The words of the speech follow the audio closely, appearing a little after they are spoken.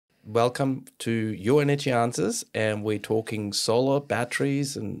Welcome to Your Energy Answers, and we're talking solar,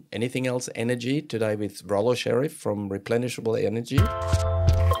 batteries, and anything else energy today with Rollo Sherriff from Replenishable Energy.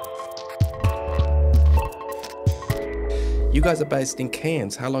 You guys are based in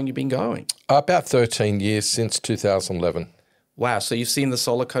Cairns. How long have you been going? About 13 years, since 2011. Wow, so you've seen the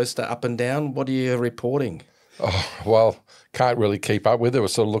solar coaster up and down. What are you reporting? Oh, well, can't really keep up with it. We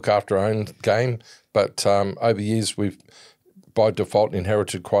sort of look after our own game. But over the years, we've by default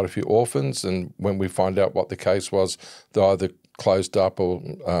inherited quite a few orphans, and when we find out what the case was, they either closed up or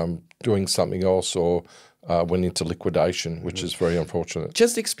doing something else or went into liquidation, which is very unfortunate.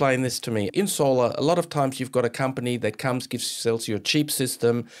 Just explain this to me. In solar, a lot of times you've got a company that comes, sells you a cheap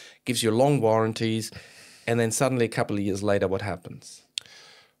system, gives you long warranties, and then suddenly a couple of years later, what happens?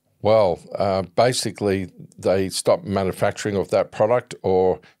 Well, basically, they stop manufacturing of that product,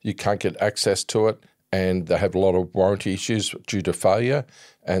 or you can't get access to it, and they have a lot of warranty issues due to failure.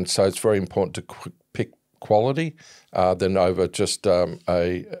 And so it's very important to pick quality than over just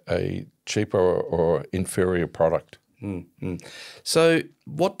a cheaper or inferior product. Mm-hmm. So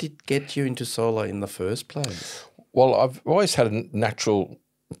what did get you into solar in the first place? Well, I've always had a natural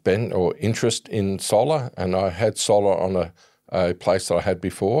bent or interest in solar, and I had solar on a place that I had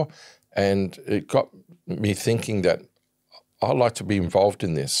before, and it got me thinking that I'd like to be involved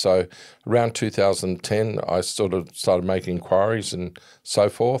in this. So around 2010, I sort of started making inquiries and so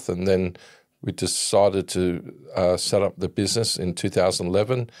forth, and then we decided to set up the business in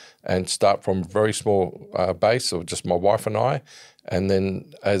 2011 and start from a very small base of just my wife and I. And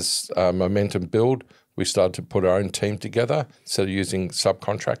then as momentum built, we started to put our own team together instead of using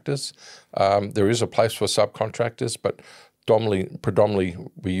subcontractors. There is a place for subcontractors, but predominantly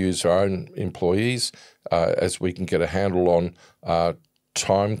we use our own employees as we can get a handle on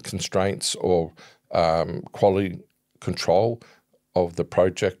time constraints or quality control of the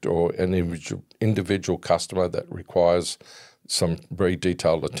project or an individual customer that requires some very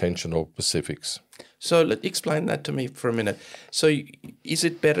detailed attention or specifics. So explain that to me for a minute. So is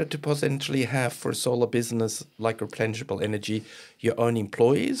it better to potentially have for a solar business like Replenishable Energy your own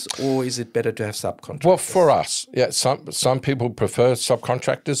employees, or is it better to have subcontractors? Well, for us, yeah, some people prefer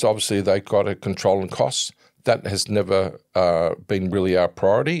subcontractors. Obviously, they've got to control costs. That has never been really our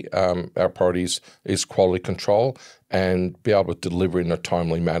priority. Our priority is quality control and be able to deliver in a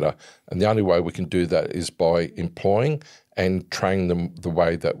timely manner. And the only way we can do that is by employing and training them the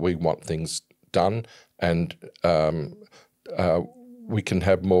way that we want things done, and we can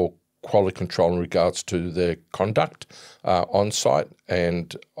have more quality control in regards to their conduct on-site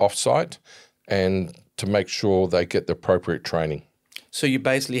and off-site, and to make sure they get the appropriate training. So you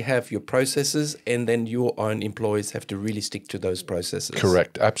basically have your processes, and then your own employees have to really stick to those processes.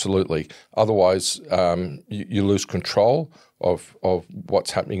 Correct, absolutely. Otherwise, you lose control of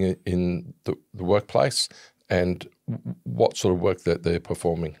what's happening in the workplace and what sort of work that they're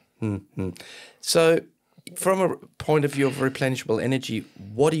performing. Mm-hmm. So from a point of view of Replenishable Energy,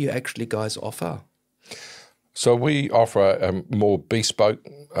 what do you actually guys offer? So we offer a more bespoke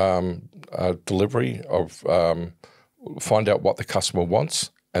delivery of find out what the customer wants,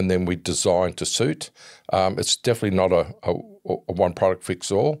 and then we design to suit. It's definitely not a one product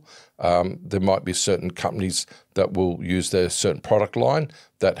fix all. There might be certain companies that will use their certain product line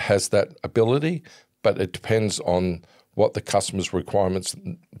that has that ability, but it depends on what the customer's requirements,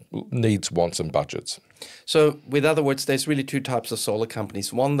 needs, wants, and budgets. So with other words, there's really two types of solar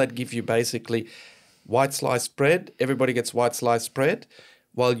companies. One that give you basically white sliced bread. Everybody gets white sliced bread,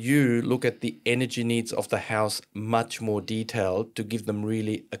 while you look at the energy needs of the house much more detailed to give them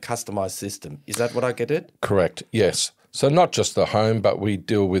really a customized system. Is that what I get it? Correct, yes. So not just the home, but we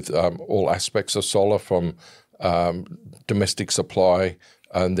deal with all aspects of solar, from domestic supply,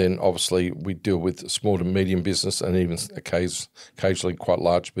 and then obviously we deal with small to medium business and even occasionally quite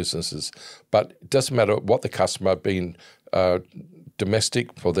large businesses. But it doesn't matter what the customer, being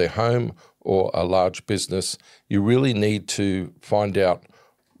domestic for their home or a large business, you really need to find out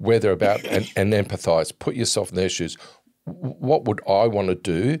where they're about and empathise. Put yourself in their shoes. What would I want to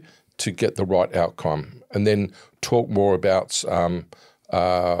do to get the right outcome? And then talk more about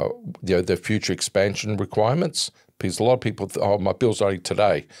their future expansion requirements. Because a lot of people, my bill's only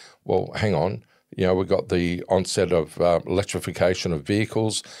today. Well, hang on. We've got the onset of electrification of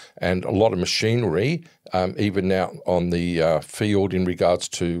vehicles and a lot of machinery, even now on the field in regards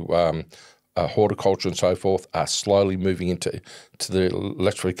to horticulture and so forth, are slowly moving into the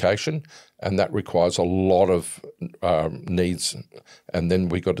electrification, and that requires a lot of needs. And then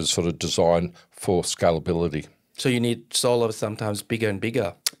we've got to sort of design for scalability. So you need solar sometimes bigger and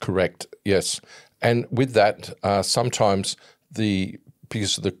bigger. Correct, yes. And with that, sometimes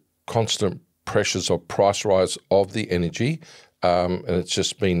because of the constant pressures of price rise of the energy, and it's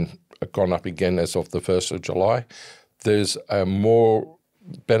just been gone up again as of the 1st of July. There's more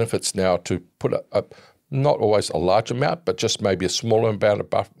benefits now to put up not always a large amount, but just maybe a smaller amount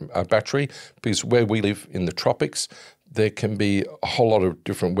of battery, because where we live in the tropics, there can be a whole lot of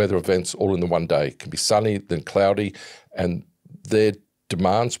different weather events all in the one day. It can be sunny, then cloudy, and their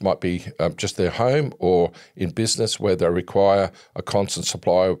demands might be just their home or in business where they require a constant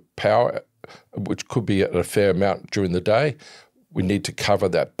supply of power, which could be at a fair amount during the day. We need to cover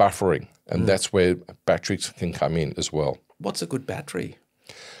that buffering, and that's where batteries can come in as well. What's a good battery?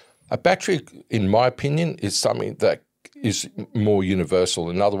 A battery, in my opinion, is something that is more universal.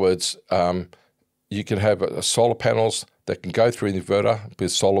 In other words, you can have solar panels that can go through the inverter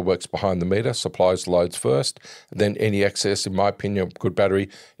because solar works behind the meter, supplies loads first. Then any excess, in my opinion, a good battery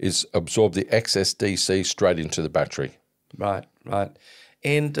is absorb the excess DC straight into the battery. Right.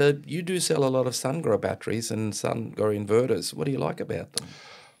 And you do sell a lot of sun-grow batteries and sun-grow inverters. What do you like about them?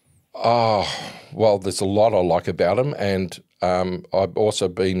 Well, there's a lot I like about them, and I've also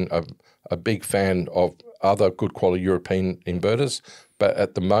been a big fan of other good quality European inverters. But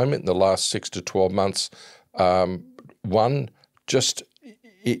at the moment, in the last 6 to 12 months,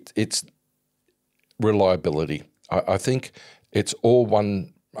 it's reliability. I think it's all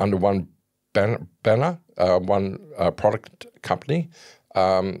under one banner, one product company.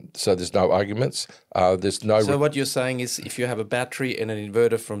 So there's no arguments. So what you're saying is if you have a battery and an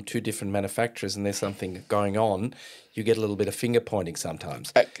inverter from two different manufacturers and there's something going on, you get a little bit of finger pointing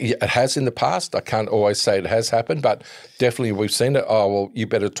sometimes. Yeah, it has in the past. I can't always say it has happened, but definitely we've seen it. Oh, well, you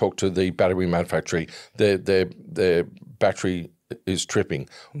better talk to the battery manufacturer. Their battery is tripping,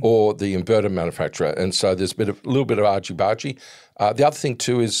 or the inverter manufacturer. And so there's a little bit of argy-bargy. The other thing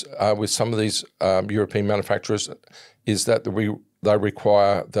too is with some of these European manufacturers is that they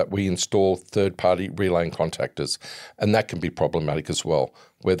require that we install third-party relaying contactors, and that can be problematic as well,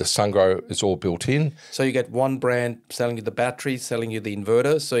 where the SunGrow is all built in. So you get one brand selling you the battery, selling you the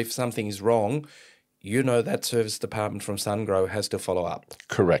inverter. So if something is wrong, you know that service department from SunGrow has to follow up.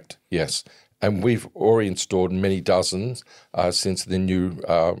 Correct, yes. And we've already installed many dozens since the new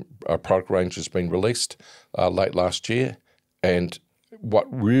product range has been released late last year. And what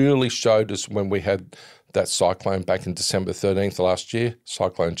really showed us when we had that cyclone back in December 13th last year,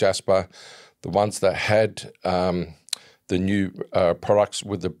 Cyclone Jasper, the ones that had the new products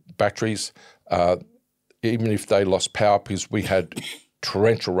with the batteries, even if they lost power, because we had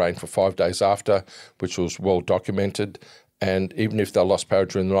torrential rain for 5 days after, which was well documented, and even if they lost power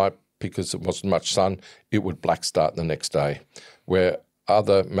during the night because it wasn't much sun, it would black start the next day. Where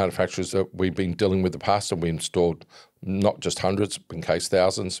other manufacturers that we've been dealing with in the past, and we installed not just hundreds, in case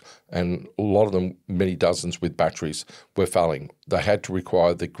thousands, and a lot of them, many dozens with batteries, were failing. They had to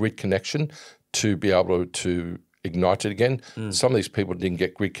require the grid connection to be able to ignite it again. Some of these people didn't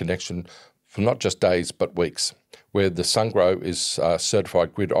get grid connection for not just days, but weeks, where the SunGrow is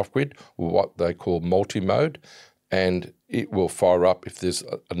certified grid off-grid, or what they call multi-mode, and it will fire up if there's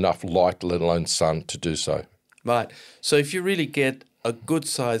enough light, let alone sun, to do so. Right. So if you really get a good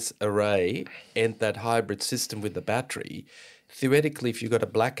size array and that hybrid system with the battery, theoretically, if you've got a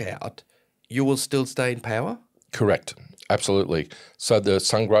blackout, you will still stay in power? Correct. Absolutely. So the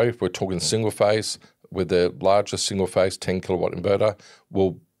SunGrow, if we're talking single phase, with the largest single phase 10 kilowatt inverter,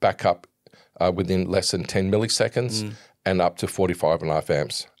 will back up within less than 10 milliseconds and up to 45.5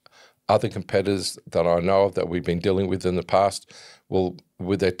 amps. Other competitors that I know of that we've been dealing with in the past will,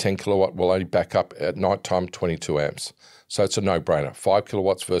 with their 10 kilowatt, will only back up at night time 22 amps. So it's a no-brainer. 5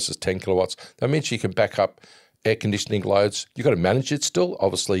 kilowatts versus 10 kilowatts. That means you can back up air conditioning loads. You've got to manage it still,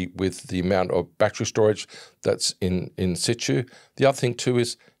 obviously, with the amount of battery storage that's in situ. The other thing too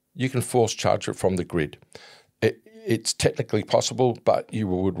is you can force charge it from the grid. It's technically possible, but you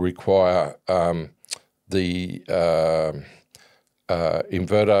would require the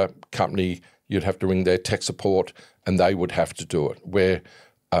inverter company, you'd have to ring their tech support and they would have to do it, where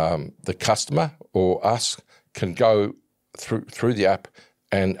the customer or us can go through the app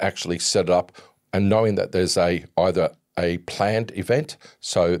and actually set it up, and knowing that there's either a planned event,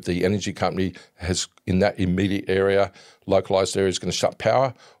 so the energy company has in that immediate area, localised area, is going to shut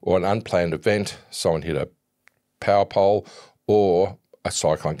power, or an unplanned event, someone hit a power pole or a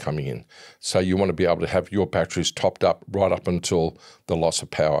cyclone coming in. So you want to be able to have your batteries topped up right up until the loss of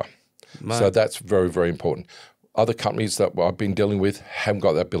power. Mate. So that's very, very important. Other companies that I've been dealing with haven't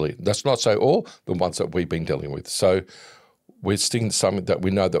got that ability. That's not so all, the ones that we've been dealing with. So we're sticking to something that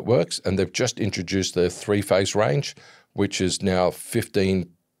we know that works, and they've just introduced their three-phase range, which is now 15,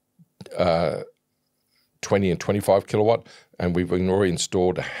 20 and 25 kilowatt, and we've already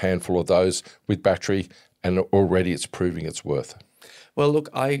installed a handful of those with battery, and already it's proving its worth. Well, look,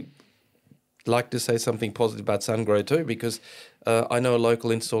 I like to say something positive about SunGrow too, because I know a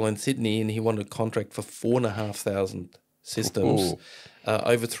local installer in Sydney, and he wanted a contract for 4,500 systems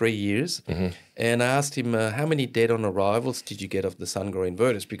over 3 years. And I asked him, how many dead on arrivals did you get of the SunGrow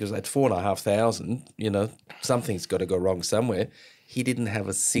inverters? Because at 4,500, something's got to go wrong somewhere. He didn't have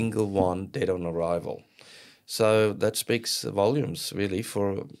a single one dead on arrival. So that speaks volumes, really,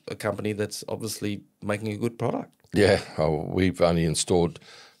 for a company that's obviously making a good product. Yeah, we've only installed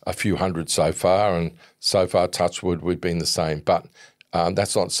a few hundred so far, and so far, touch wood, we've been the same. But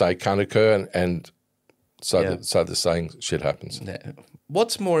that's not to say it can't occur, and so the saying shit happens. Yeah.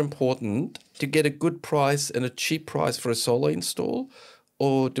 What's more important, to get a good price and a cheap price for a solar install,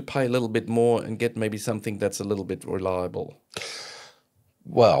 or to pay a little bit more and get maybe something that's a little bit reliable?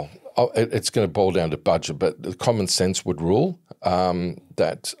 Well, it's going to boil down to budget, but the common sense would rule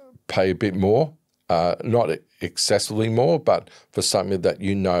that pay a bit more, not excessively more, but for something that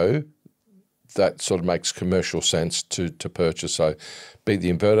that sort of makes commercial sense to purchase. So be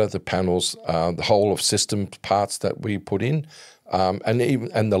the inverter, the panels, the whole of system parts that we put in,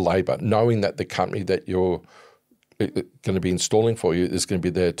 and the labour, knowing that the company that you're going to be installing for you is going to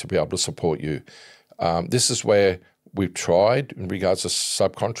be there to be able to support you. This is where we've tried in regards to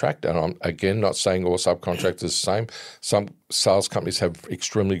subcontract, and I'm again not saying all subcontractors are the same. Some sales companies have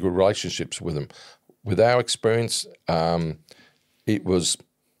extremely good relationships with them. With our experience, it was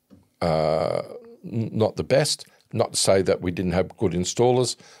not the best. Not to say that we didn't have good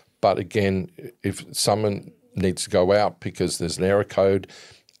installers, but again, if someone needs to go out because there's an error code,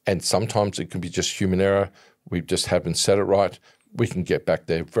 and sometimes it can be just human error, we just haven't set it right, we can get back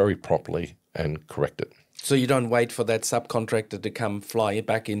there very properly and correct it. So you don't wait for that subcontractor to come fly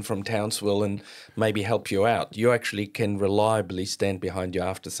back in from Townsville and maybe help you out. You actually can reliably stand behind your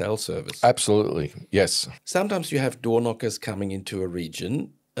after-sales service. Absolutely, yes. Sometimes you have door knockers coming into a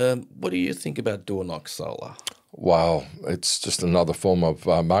region. What do you think about door knock solar? Well, it's just another form of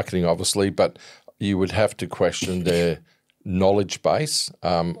marketing, obviously, but you would have to question their knowledge base.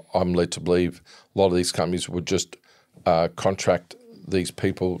 I'm led to believe a lot of these companies would just contract these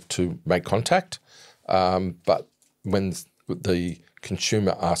people to make contact. But when the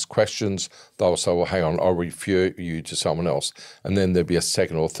consumer asks questions, they'll say, well, hang on, I'll refer you to someone else. And then there'll be a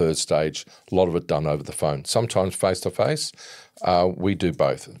second or third stage, a lot of it done over the phone. Sometimes face-to-face. We do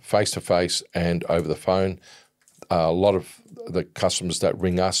both, face-to-face and over the phone. A lot of the customers that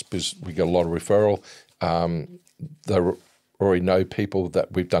ring us, because we get a lot of referral, they already know people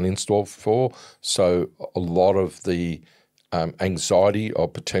that we've done install for. So a lot of the anxiety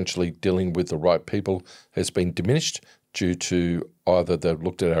of potentially dealing with the right people has been diminished due to either they've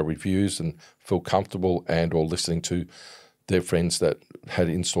looked at our reviews and feel comfortable and or listening to their friends that had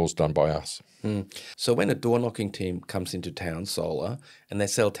installs done by us. So when a door knocking team comes into town, solar, and they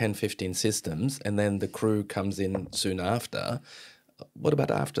sell 10, 15 systems, and then the crew comes in soon after, what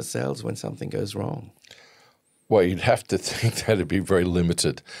about after sales when something goes wrong? Well, you'd have to think that it'd be very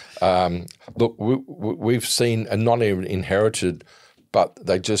limited. Look, we've seen, and not even inherited, but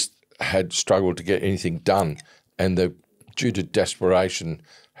they just had struggled to get anything done. And they've, due to desperation,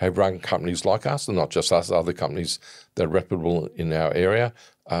 have run companies like us, and not just us, other companies that are reputable in our area,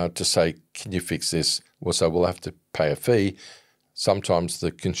 to say, can you fix this? Well, so we'll have to pay a fee. Sometimes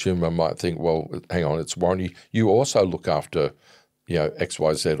the consumer might think, well, hang on, it's warranty. You also look after,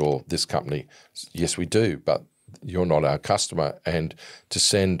 XYZ or this company. Yes, we do, but you're not our customer, and to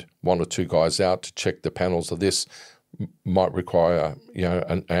send one or two guys out to check the panels of this might require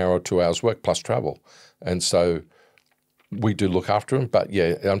an hour or 2 hours work plus travel. And so we do look after them, but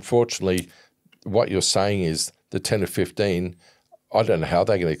yeah, unfortunately what you're saying is the 10 or 15, I don't know how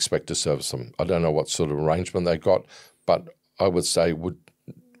they're going to expect to service them. I don't know what sort of arrangement they got, but I would say would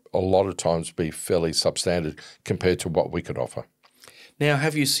a lot of times be fairly substandard compared to what we could offer. Now,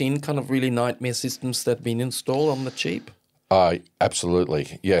 have you seen kind of really nightmare systems that have been installed on the cheap?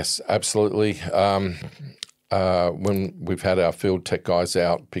 Absolutely. Yes, absolutely. When we've had our field tech guys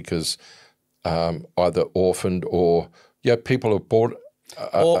out because either orphaned or, people have bought...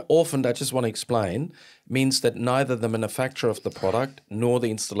 Orphaned, I just want to explain, means that neither the manufacturer of the product nor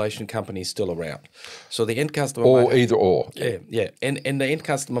the installation company is still around. So the end customer... Or either or. Yeah. And the end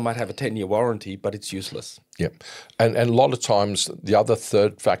customer might have a 10-year warranty, but it's useless. Yeah. And a lot of times the other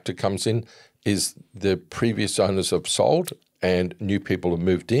third factor comes in is the previous owners have sold and new people have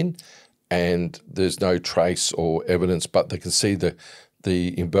moved in and there's no trace or evidence, but they can see the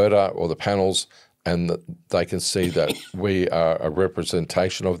inverter or the panels and they can see that we are a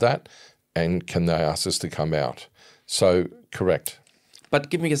representation of that, and can they ask us to come out? So correct. But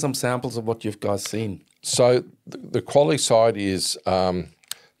give me some samples of what you've guys seen. So the quality side is a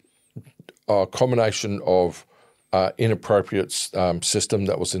combination of inappropriate system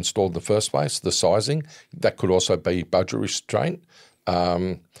that was installed in the first place, the sizing. That could also be budget restraint.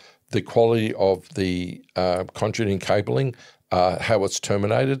 The quality of the conduit and cabling, how it's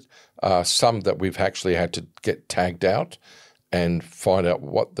terminated. Some that we've actually had to get tagged out and find out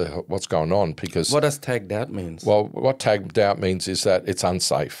what's going on, because What does tagged out means? well, what tagged out means is that it's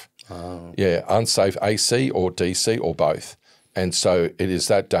unsafe. Oh. Yeah, unsafe AC or DC or both. And so it is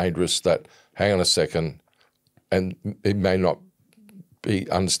that dangerous that, hang on a second, and it may not be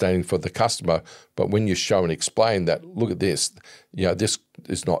understanding for the customer, but when you show and explain that, look at this, this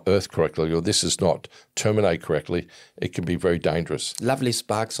is not earthed correctly, or this is not terminated correctly, it can be very dangerous. Lovely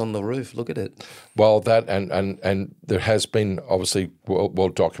sparks on the roof. Look at it. Well, that and there has been obviously well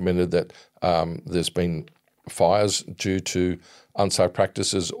documented that there's been fires due to unsafe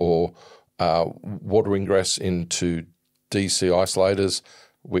practices or water ingress into DC isolators,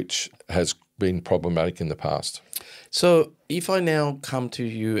 which has been problematic in the past. So if I now come to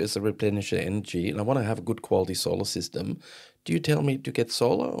you as a replenisher energy and I want to have a good quality solar system, do you tell me to get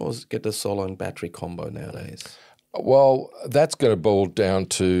solar or get a solar and battery combo nowadays? Well, that's going to boil down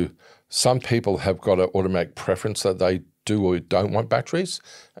to some people have got an automatic preference that they do or don't want batteries.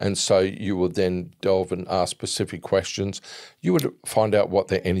 And so you would then delve and ask specific questions. You would find out what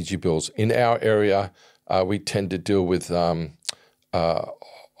their energy bills. In our area, we tend to deal with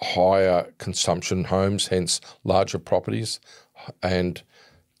higher consumption homes, hence larger properties. And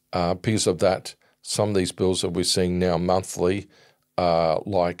because of that, some of these bills that we're seeing now monthly,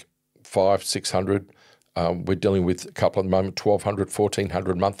 like $500-600, we're dealing with a couple at the moment,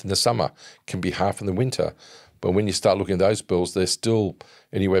 $1,200-1,400 a month in the summer, can be half in the winter. But when you start looking at those bills, they're still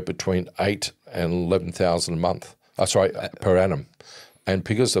anywhere between $8,000 and $11,000 a month. Per annum. And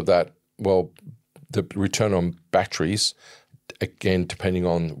because of that, well, the return on batteries, again, depending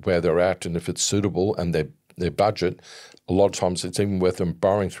on where they're at and if it's suitable and their budget, a lot of times it's even worth them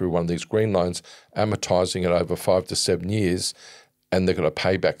borrowing through one of these green loans, amortizing it over 5 to 7 years, and they've got a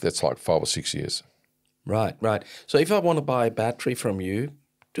payback that's like 5 or 6 years. Right. So if I want to buy a battery from you,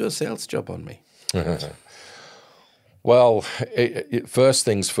 do a sales job on me. Well, first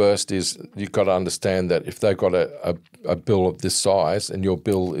things first is you've got to understand that if they've got a bill of this size and your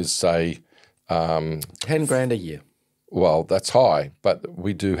bill is, say, $10,000 a year. Well, that's high, but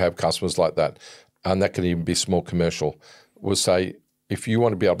we do have customers like that, and that can even be small commercial. We'll say if you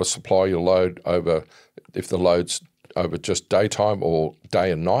want to be able to supply your load if the load's over just daytime or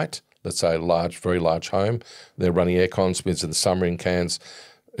day and night, let's say a very large home, they're running air cons, means in the summer in Cairns,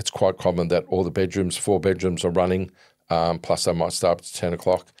 it's quite common that all the 4 bedrooms are running, plus they might start at 10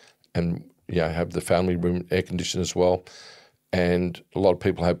 o'clock and have the family room air conditioned as well. And a lot of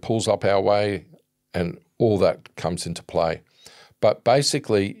people have pools up our way, and all that comes into play. But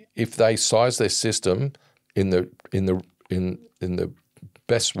basically, if they size their system in the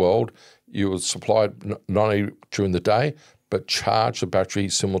best world, you will supply it not only during the day, but charge the battery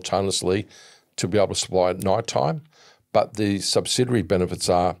simultaneously to be able to supply at night time. But the subsidiary benefits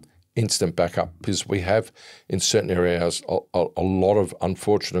are instant backup, because we have in certain areas a lot of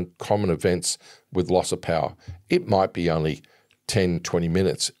unfortunate common events with loss of power. It might be only 10, 20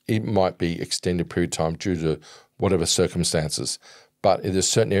 minutes. It might be extended period of time due to whatever circumstances. But there's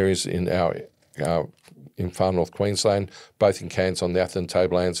certain areas in far North Queensland, both in Cairns on the Atherton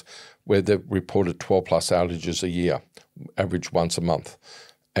Tablelands, where they've reported 12 plus outages a year, average once a month.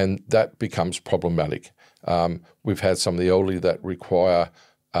 And that becomes problematic. We've had some of the elderly that require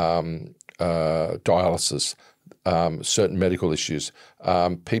dialysis, certain medical issues.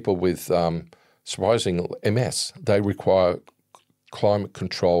 People with surprising MS, they require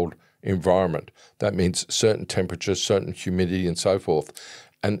climate-controlled environment. That means certain temperatures, certain humidity, and so forth.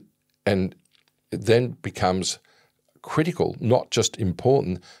 And it then becomes critical, not just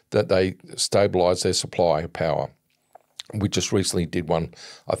important, that they stabilise their supply of power. We just recently did one,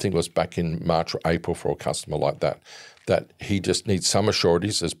 I think it was back in March or April, for a customer like that he just needs some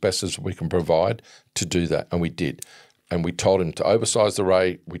sureties as best as we can provide to do that, and we did. And we told him to oversize the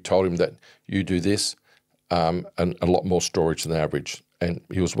array. We told him that you do this and a lot more storage than average. And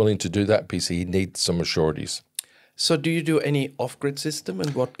he was willing to do that because he needs some sureties. So do you do any off-grid system,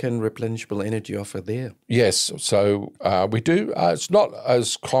 and what can Replenishable Energy offer there? Yes, so we do. It's not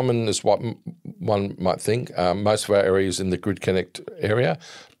as common as what one might think. Most of our area is in the Grid Connect area.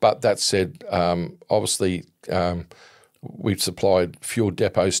 But that said, obviously we've supplied fuel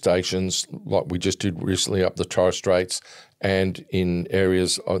depot stations like we just did recently up the Torres Straits, and in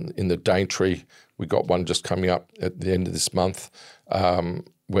areas in the Daintree We got one just coming up at the end of this month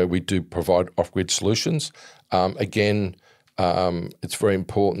where we do provide off-grid solutions. Again, it's very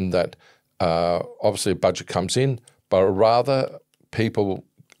important that obviously a budget comes in, but rather people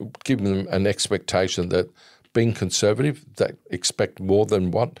give them an expectation that being conservative, that expect more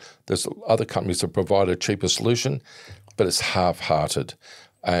than what. There's other companies that provide a cheaper solution, but it's half-hearted.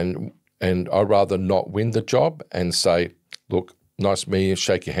 And I'd rather not win the job and say, look, nice meeting you,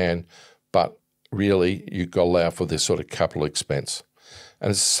 shake your hand, but really you've got to allow for this sort of capital expense.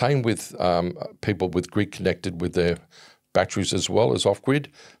 And it's the same with people with grid connected with their batteries as well as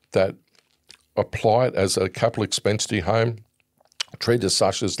off-grid, that apply it as a capital expense to your home, treat it as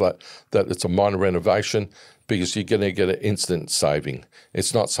such as that it's a minor renovation, because you're going to get an instant saving.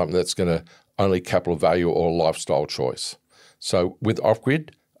 It's not something that's going to only capital value or a lifestyle choice. So with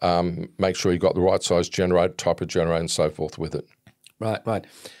off-grid, make sure you've got the right size generator, type of generator and so forth with it. Right.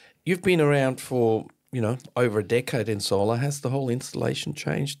 You've been around for, over a decade in solar. Has the whole installation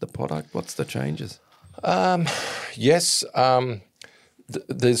changed, the product? What's the changes? Yes.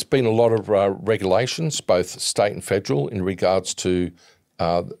 There's been a lot of regulations, both state and federal, in regards to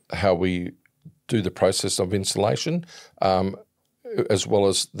how we do the process of installation, as well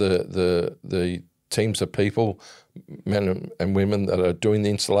as the teams of people, men and women that are doing the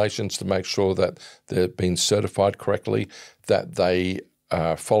installations, to make sure that they're being certified correctly, that they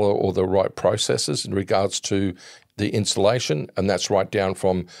follow all the right processes in regards to the installation, and that's right down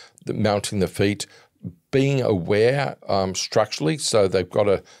from mounting the feet, being aware structurally, so they've got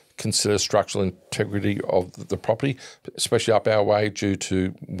to consider structural integrity of the property, especially up our way due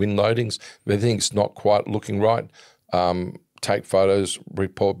to wind loadings. If anything's not quite looking right, take photos,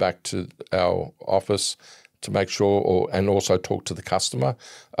 report back to our office to make sure, and also talk to the customer.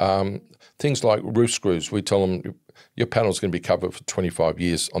 Things like roof screws, we tell them your panel's going to be covered for 25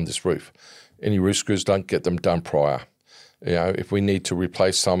 years on this roof. Any roof screws, don't get them done prior. If we need to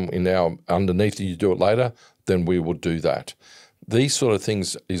replace some in our underneath and you do it later, then we will do that. These sort of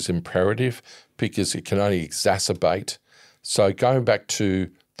things is imperative because it can only exacerbate. So going back to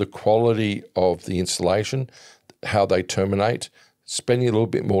the quality of the installation, how they terminate, spending a little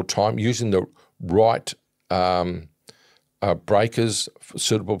bit more time using the right breakers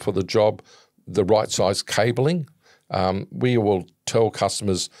suitable for the job, the right size cabling. We will tell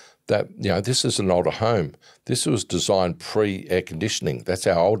customers that, this is an older home. This was designed pre-air conditioning. That's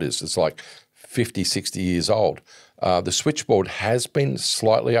how old it is. It's like 50, 60 years old. The switchboard has been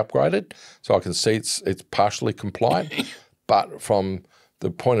slightly upgraded, so I can see it's partially compliant. But from the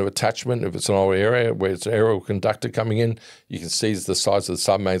point of attachment, if it's an old area where it's an aerial conductor coming in, you can see the size of the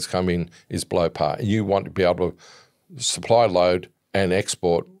submains coming in is below par. And you want to be able to supply load and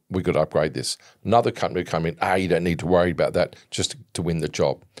export. We could upgrade this. Another company come in, you don't need to worry about that, just to win the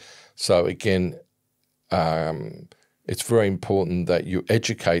job. So again, it's very important that you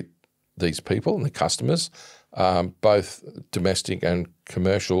educate these people and the customers, both domestic and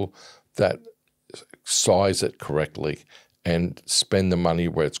commercial, that size it correctly and spend the money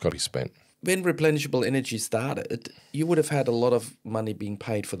where it's got to be spent. When Replenishable Energy started, you would have had a lot of money being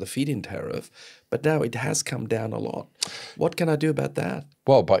paid for the feed-in tariff, but now it has come down a lot. What can I do about that?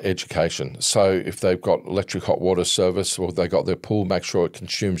 Well, by education. So if they've got electric hot water service or they got their pool, make sure it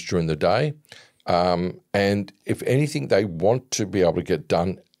consumes during the day. And if anything they want to be able to get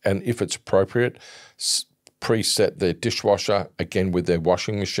done, and if it's appropriate, preset their dishwasher, again with their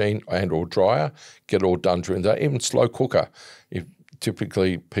washing machine and or dryer, get it all done during the day, even slow cooker. If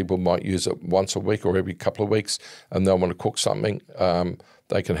typically people might use it once a week or every couple of weeks and they'll want to cook something,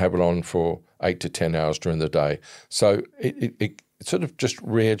 they can have it on for 8 to 10 hours during the day. So it sort of just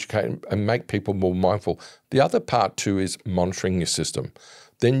re-educate and make people more mindful. The other part too is monitoring your system.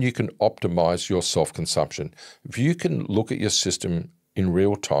 Then you can optimize your self-consumption. If you can look at your system in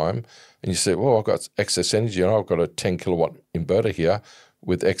real time and you say, well, I've got excess energy and I've got a 10 kilowatt inverter here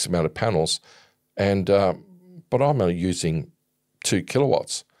with X amount of panels, and but I'm only using 2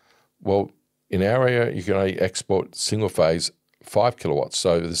 kilowatts. Well, in our area, you can only export single phase 5 kilowatts,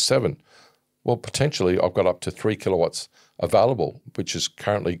 so there's 7. Well, potentially I've got up to 3 kilowatts available, which is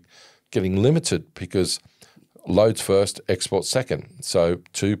currently getting limited because loads first, export second. So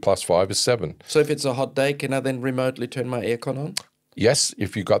 2 plus 5 is 7. So if it's a hot day, can I then remotely turn my aircon on? Yes,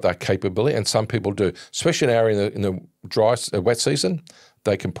 if you've got that capability, and some people do, especially in our area in the dry, wet season,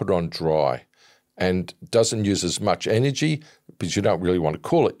 they can put it on dry and doesn't use as much energy because you don't really want to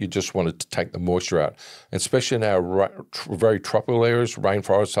cool it. You just want it to take the moisture out. And especially in our very tropical areas,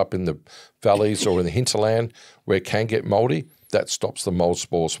 rainforests up in the valleys or in the hinterland where it can get mouldy, that stops the mold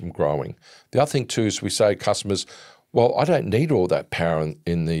spores from growing. The other thing too is we say to customers, Well, I don't need all that power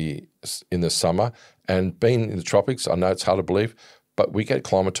in the summer, and being in the tropics, I know it's hard to believe, but we get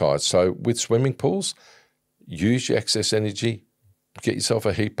acclimatized. So with swimming pools, use your excess energy, get yourself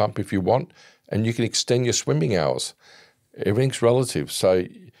a heat pump if you want, and you can extend your swimming hours. Everything's relative, so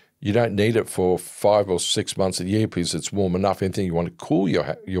you don't need it for 5 or 6 months a year because it's warm enough. Anything you want to cool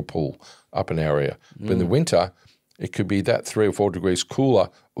your pool up an area. But in the winter, it could be that 3 or 4 degrees cooler.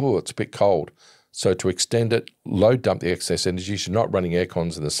 Oh, it's a bit cold. So to extend it, load dump the excess energy. So you're not running air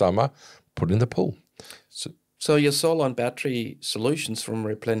cons in the summer, put it in the pool. So your solar and battery solutions from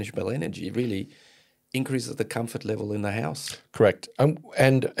Replenishable Energy really increases the comfort level in the house. Correct.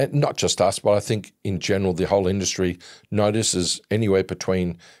 And not just us, but I think in general the whole industry notices anywhere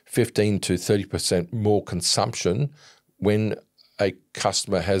between 15 to 30% more consumption when a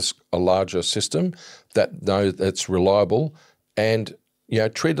customer has a larger system that knows that's reliable, and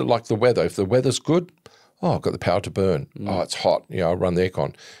treat it like the weather. If the weather's good, I've got the power to burn. Oh, it's hot, I'll run the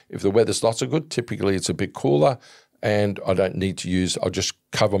aircon. If the weather's not so good, typically it's a bit cooler, and I don't need to use, I'll just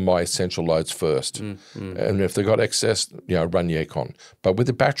cover my essential loads first. And if they've got excess, run the aircon. But with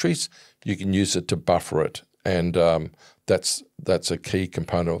the batteries, you can use it to buffer it. And that's a key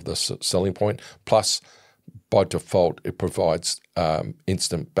component of the selling point. Plus, by default, it provides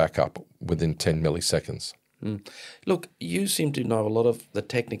instant backup within 10 milliseconds. Look, you seem to know a lot of the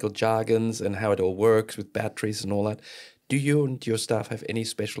technical jargons and how it all works with batteries and all that. Do you and your staff have any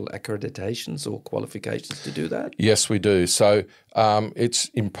special accreditations or qualifications to do that? Yes, we do. So it's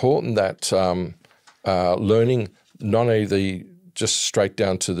important that learning not only just straight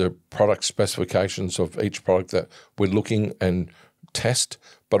down to the product specifications of each product that we're looking and test,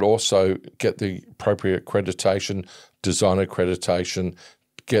 but also get the appropriate accreditation, design accreditation,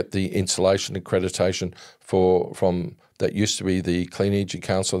 get the installation accreditation from that used to be the Clean Energy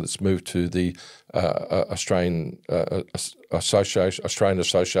Council that's moved to the Australian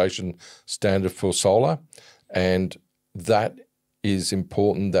Association standard for solar, and that is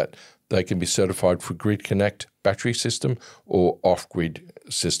important that they can be certified for Grid Connect battery system or off-grid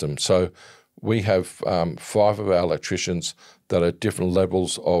system. So we have 5 of our electricians that are different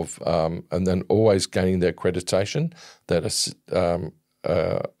levels of, and then always gaining their accreditation that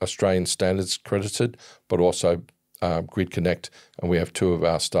are Australian standards accredited, but also Grid Connect, and we have 2 of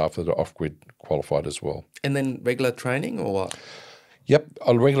our staff that are off-grid qualified as well. And then regular training or what? Yep,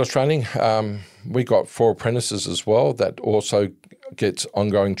 on regular training. We got 4 apprentices as well that also gets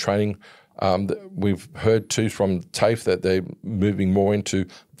ongoing training. We've heard too from TAFE that they're moving more into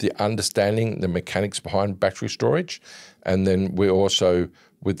the understanding the mechanics behind battery storage, and then we're also,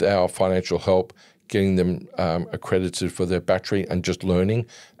 with our financial help, getting them accredited for their battery and just learning.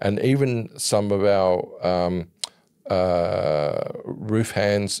 And even some of our roof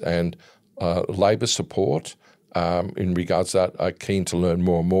hands and labour support in regards to that are keen to learn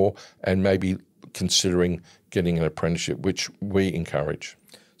more and more, and maybe considering getting an apprenticeship, which we encourage.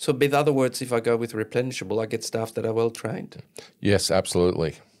 So in other words, if I go with Replenishable, I get staff that are well trained? Yes,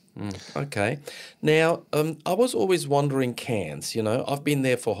 absolutely. Okay. Now, I was always wondering Cairns, I've been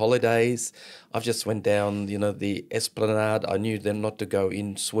there for holidays. I've just went down, the esplanade. I knew then not to go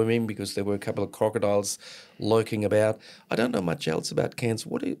in swimming because there were a couple of crocodiles lurking about. I don't know much else about Cairns.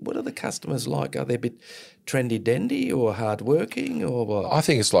 What are the customers like? Are they a bit trendy-dendy or hardworking or what? I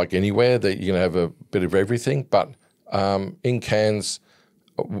think it's like anywhere that you're going to have a bit of everything. But in Cairns,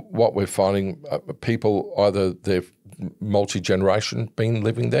 what we're finding, people either they've multi-generation been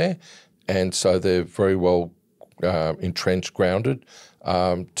living there, and so they're very well entrenched, grounded.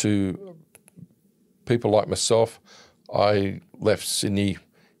 To people like myself, I left Sydney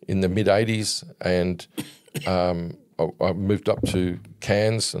in the mid-'80s, and I moved up to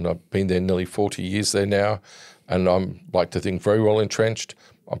Cairns, and I've been there nearly 40 years there now, and I'm like to think very well entrenched.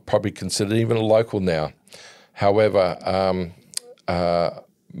 I'm probably considered even a local now. However,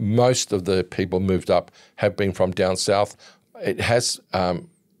 most of the people moved up have been from down south. It has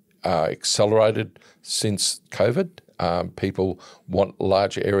accelerated since COVID. People want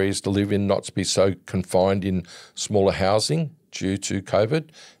larger areas to live in, not to be so confined in smaller housing due to COVID,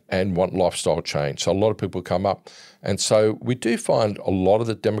 and want lifestyle change. So a lot of people come up. And so we do find a lot of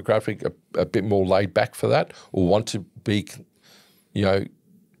the demographic a bit more laid back for that, or want to be,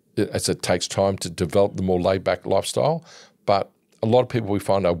 as it takes time to develop the more laid back lifestyle. But a lot of people we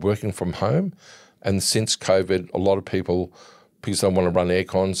find are working from home, and since COVID, a lot of people, because they want to run air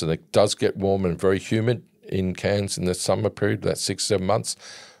cons, and it does get warm and very humid in Cairns in the summer period, that 6-7 months,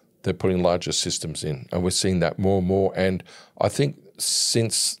 they're putting larger systems in, and we're seeing that more and more. And I think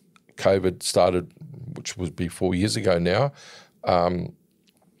since COVID started, which would be 4 years ago now,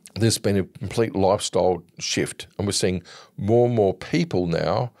 there's been a complete lifestyle shift, and we're seeing more and more people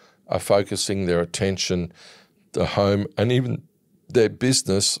now are focusing their attention, the home, and even their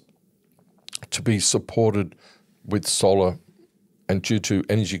business to be supported with solar, and due to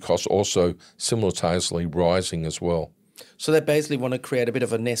energy costs also simultaneously rising as well. So they basically want to create a bit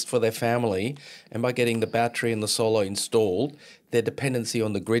of a nest for their family, and by getting the battery and the solar installed, their dependency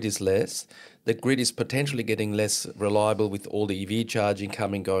on the grid is less. The grid is potentially getting less reliable with all the EV charging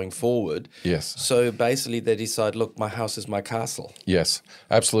going forward. Yes. So basically they decide, look, my house is my castle. Yes,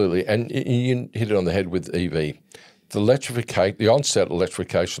 absolutely. And you hit it on the head with EV. The onset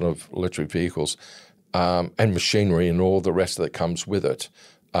electrification of electric vehicles and machinery and all the rest that comes with it,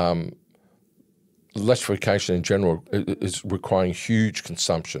 electrification in general is requiring huge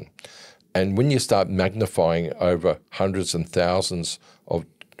consumption. And when you start magnifying over hundreds and thousands of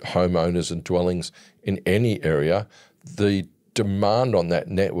homeowners and dwellings in any area, the demand on that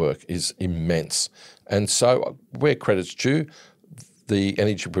network is immense. And so where credit's due, the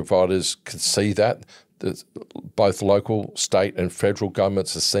energy providers can see that. Both local, state and federal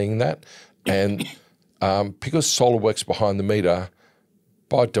governments are seeing that. And because solar works behind the meter,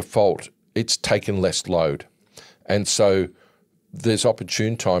 by default, it's taken less load. And so there's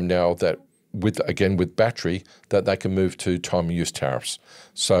opportune time now that with battery, that they can move to time of use tariffs.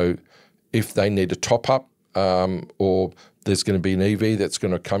 So if they need a top up or there's going to be an EV that's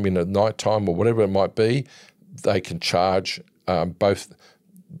going to come in at night time or whatever it might be, they can charge both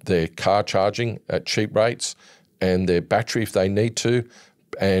their car charging at cheap rates and their battery if they need to,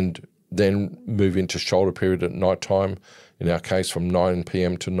 and then move into shoulder period at night time, in our case from 9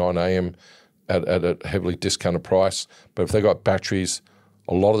 p.m. to 9 a.m. at a heavily discounted price. But if they've got batteries,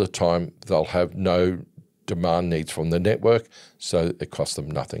 a lot of the time they'll have no demand needs from the network, so it costs them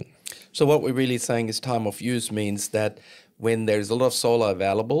nothing. So what we're really saying is time of use means that when there's a lot of solar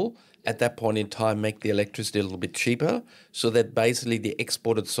available, at that point in time, make the electricity a little bit cheaper so that basically the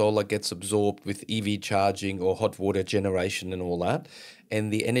exported solar gets absorbed with EV charging or hot water generation and all that.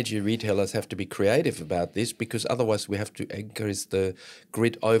 And the energy retailers have to be creative about this, because otherwise we have to increase the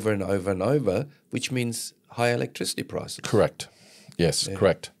grid over and over and over, which means higher electricity prices. Correct. Yes,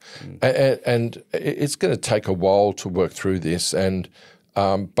 correct. And it's going to take a while to work through this, and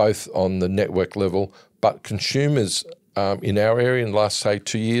both on the network level, but consumers in our area in the last, say,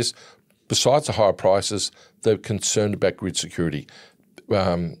 2 years, besides the higher prices, they're concerned about grid security.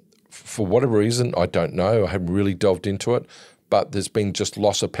 For whatever reason, I don't know, I haven't really delved into it, but there's been just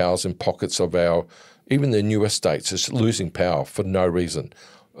loss of powers in pockets of even the newer states, is losing power for no reason.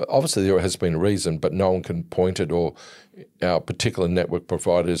 Obviously, there has been a reason, but no one can point it, or our particular network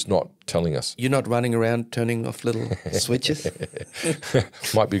provider is not telling us. You're not running around turning off little switches?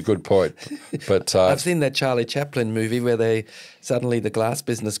 Might be a good point. But I've seen that Charlie Chaplin movie where suddenly the glass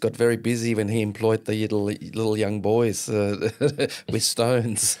business got very busy when he employed the little young boys with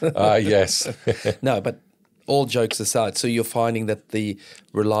stones. Yes. No, but all jokes aside, so you're finding that the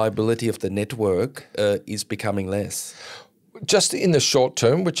reliability of the network is becoming less? Just in the short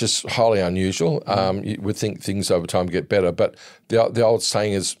term, which is highly unusual. You would think things over time get better, but the old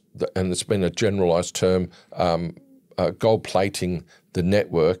saying is, and it's been a generalised term, gold plating the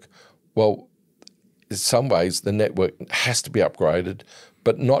network. Well, in some ways the network has to be upgraded,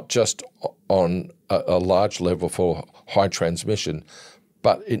 but not just on a large level for high transmission,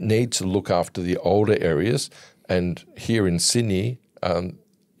 but it needs to look after the older areas. And here in Sydney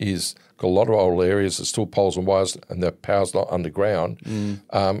is got a lot of old areas that still poles and wires and the power's not underground,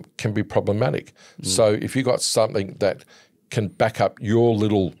 can be problematic. So if you've got something that can back up your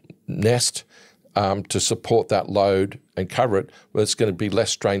little nest to support that load and cover it, well, it's going to be less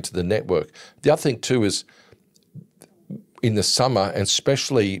strain to the network. The other thing too is in the summer, and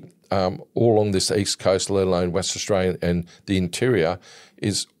especially all along this east coast, let alone West Australia and the interior,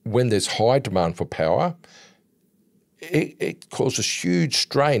 is when there's high demand for power, it causes huge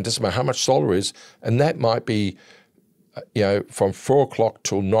strain. Doesn't matter how much solar is, and that might be, from 4 o'clock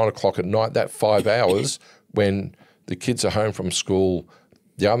till 9 o'clock at night. That 5 hours when the kids are home from school,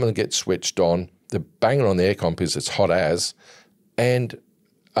 the oven gets switched on, they're banging on the aircon because it's hot as, and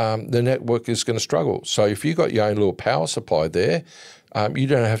the network is going to struggle. So if you've got your own little power supply there, you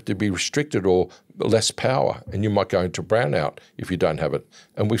don't have to be restricted or less power, and you might go into brownout if you don't have it.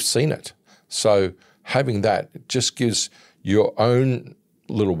 And we've seen it. So having that just gives your own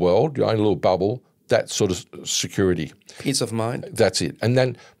little world, your own little bubble, that sort of security. Peace of mind. That's it. And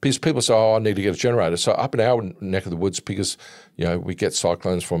then because people say, I need to get a generator. So up in our neck of the woods, because, we get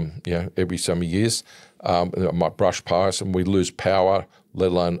cyclones from, every so many years, it might brush past and we lose power,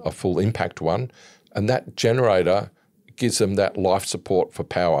 let alone a full impact one. And that generator gives them that life support for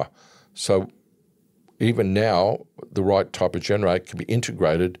power. So even now, the right type of generator can be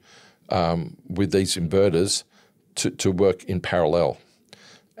integrated with these inverters to work in parallel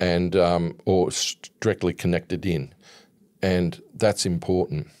and or directly connected in. And that's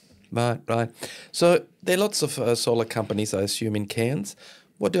important. Right. So there are lots of solar companies, I assume, in Cairns.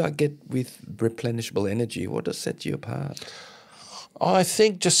 What do I get with replenishable energy? What does set you apart? I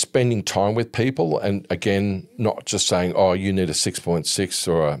think just spending time with people, and again, not just saying, oh, you need a 6.6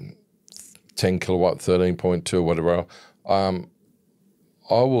 or a 10 kilowatt, 13.2, whatever.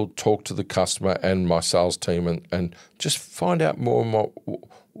 I will talk to the customer and my sales team and just find out more and more.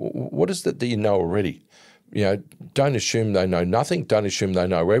 What is it that you know already? Don't assume they know nothing. Don't assume they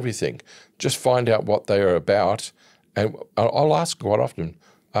know everything. Just find out what they are about. And I'll ask quite often,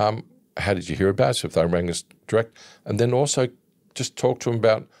 how did you hear about us if they rang us direct? And then also just talk to them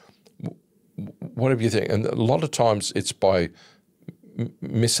about whatever you think. And a lot of times it's by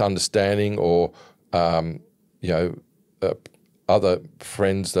misunderstanding or, other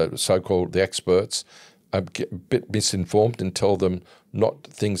friends that are so-called the experts get a bit misinformed and tell them not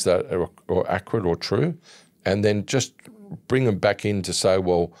things that are accurate or true, and then just bring them back in to say,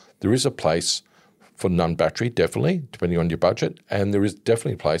 well, there is a place for non-battery, definitely, depending on your budget, and there is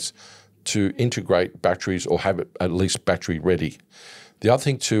definitely a place to integrate batteries or have it at least battery ready. The other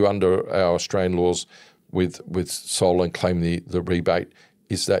thing too, under our Australian laws with solar and claim the rebate,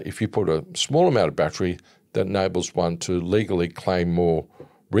 is that if you put a small amount of battery, that enables one to legally claim more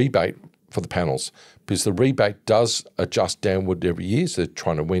rebate for the panels, because the rebate does adjust downward every year. So they're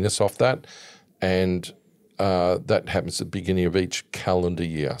trying to wean us off that, and that happens at the beginning of each calendar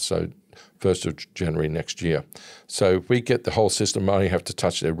year, so 1st of January next year. So if we get the whole system, I only have to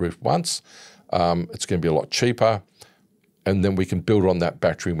touch their roof once. It's going to be a lot cheaper, and then we can build on that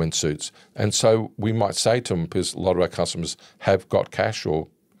battery when suits. And so we might say to them, because a lot of our customers have got cash or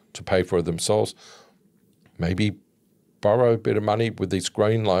to pay for it themselves, maybe borrow a bit of money with this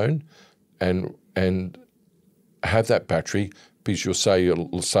green loan and have that battery, because you'll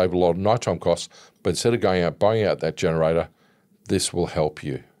save a lot of nighttime costs. But instead of going out buying out that generator, this will help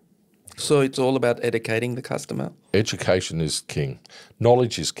you. So it's all about educating the customer? Education is king.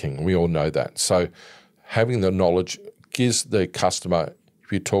 Knowledge is king. We all know that. So having the knowledge gives the customer,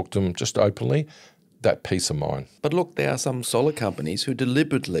 if you talk to them just openly, that peace of mind. But look, there are some solar companies who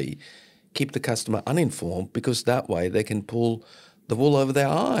deliberately keep the customer uninformed, because that way they can pull the wool over their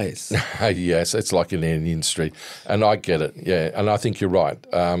eyes. Yes, it's like in any industry. And I get it, yeah. And I think you're right.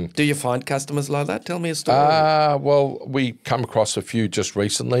 Do you find customers like that? Tell me a story. Well, we come across a few just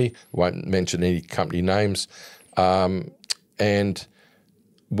recently. Won't mention any company names. And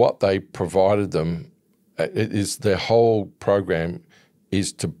what they provided them is their whole program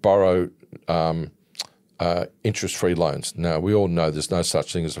is to borrow interest-free loans. Now, we all know there's no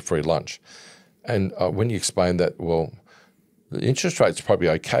such thing as a free lunch. And when you explain that, well, the interest rate's probably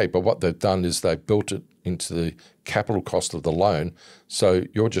okay, but what they've done is they've built it into the capital cost of the loan, so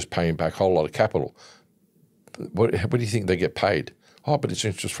you're just paying back a whole lot of capital. What do you think they get paid? Oh, but it's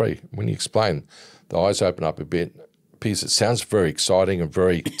interest-free. When you explain, the eyes open up a bit, because it sounds very exciting and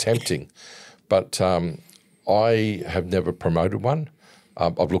very tempting, but I have never promoted one.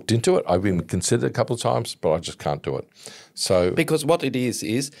 I've looked into it. I've even considered it a couple of times, but I just can't do it. So because what it is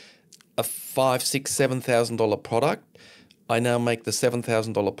a $5,000, $6,000, $7,000 product. I now make the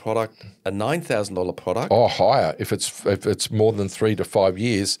 $7,000 product a $9,000 product. Oh, higher. If it's more than 3 to 5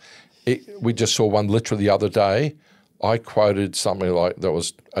 years. We just saw one literally the other day. I quoted something like that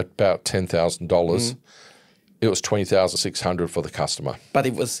was about $10,000. It was $20,600 for the customer. But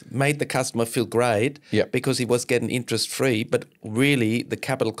it was made the customer feel great, Yep. because he was getting interest-free, but really the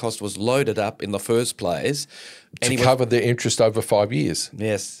capital cost was loaded up in the first place. To cover the interest over 5 years.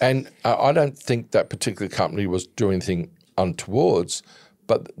 Yes. And I don't think that particular company was doing anything untowards,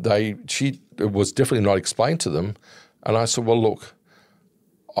 but it was definitely not explained to them. And I said, well, look,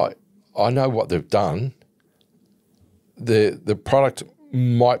 I know what they've done. The product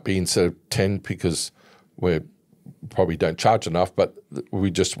might be instead of 10 because we probably don't charge enough, but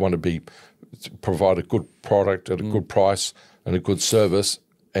we just want to provide a good product at a good price and a good service,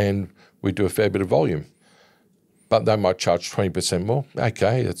 and we do a fair bit of volume. But they might charge 20% more.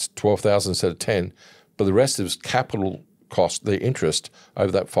 Okay, it's 12,000 instead of 10, but the rest is capital cost, the interest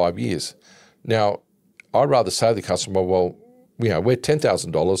over that 5 years. Now, I'd rather say to the customer, well, we're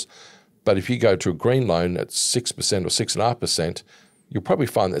 $10,000, but if you go to a green loan at 6% or 6.5%, you'll probably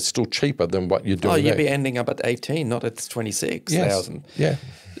find that's still cheaper than what you're doing. Oh, you'd be ending up at 18, not at 26,000. Yes. Yeah.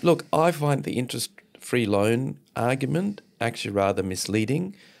 Look, I find the interest-free loan argument actually rather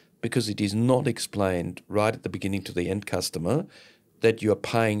misleading, because it is not explained right at the beginning to the end customer that you are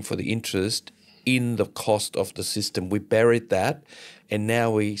paying for the interest in the cost of the system. We buried that, and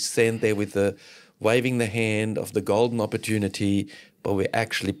now we stand there with the waving the hand of the golden opportunity, but we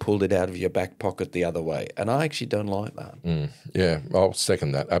actually pulled it out of your back pocket the other way. And I actually don't like that. Yeah, I'll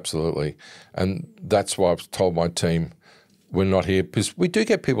second that, absolutely. And that's why I've told my team we're not here, because we do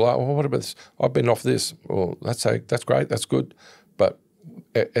get people, well, what about this? I've been off this. Well, that's great, that's good. But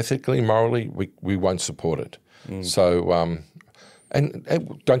ethically, morally, we won't support it. So, and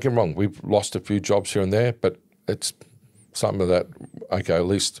don't get me wrong, we've lost a few jobs here and there, but it's something that, okay, at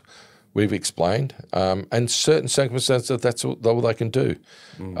least we've explained. And certain circumstances, that's all they can do.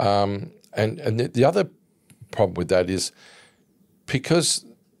 And the other problem with that is because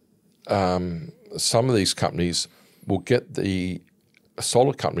some of these companies will get the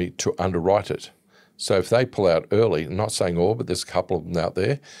solar company to underwrite it. So if they pull out early, I'm not saying all, but there's a couple of them out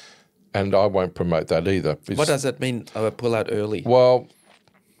there, and I won't promote that either. What does that mean, pull out early? Well,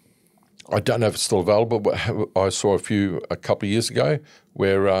 I don't know if it's still available, but I saw a couple of years ago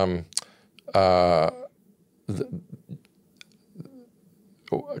where a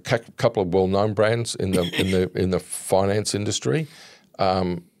couple of well-known brands in the finance industry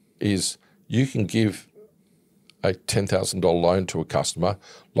is you can give a $10,000 loan to a customer,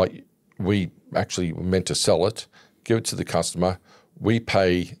 like we actually were meant to sell it, give it to the customer. We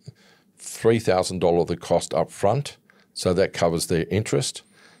pay $3,000 of the cost up front, so that covers their interest.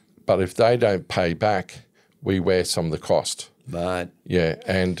 But if they don't pay back, we wear some of the cost. Right. Yeah,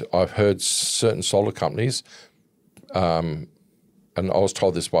 and I've heard certain solar companies, and I was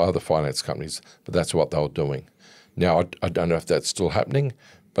told this by other finance companies, but that's what they were doing. Now, I don't know if that's still happening,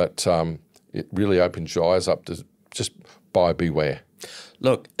 but it really opens your eyes up to just buyer beware.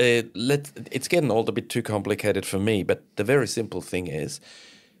 Look, it's getting all a bit too complicated for me, but the very simple thing is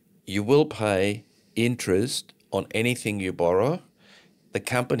you will pay interest on anything you borrow. The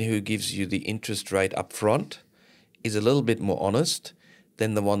company who gives you the interest rate up front is a little bit more honest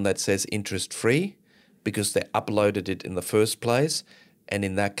than the one that says interest-free, because they uploaded it in the first place. And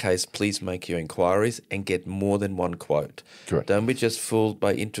in that case, please make your inquiries and get more than one quote. Correct. Don't be just fooled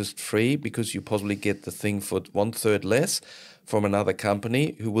by interest-free, because you possibly get the thing for 1/3 less from another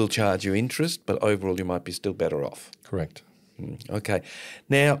company who will charge you interest, but overall you might be still better off. Correct. Okay.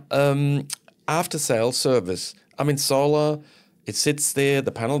 Now, after-sale service. I mean, solar, it sits there,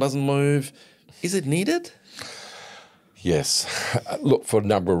 the panel doesn't move. Is it needed? Yes. Look, for a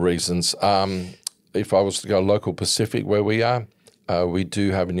number of reasons. If I was to go local Pacific where we are, we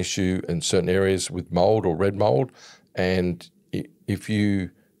do have an issue in certain areas with mold or red mold, and if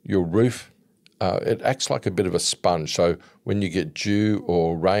your roof, it acts like a bit of a sponge. So when you get dew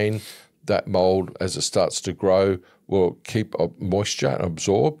or rain, that mold, as it starts to grow, will keep moisture and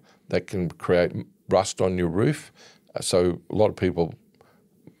absorb. That can create rust on your roof. So a lot of people,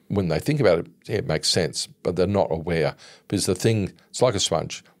 when they think about it, yeah, it makes sense, but they're not aware, because the thing, it's like a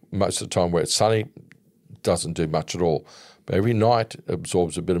sponge. Most of the time where it's sunny, it doesn't do much at all. But every night it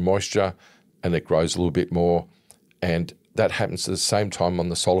absorbs a bit of moisture and it grows a little bit more, and that happens at the same time on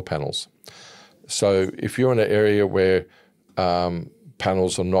the solar panels. So if you're in an area where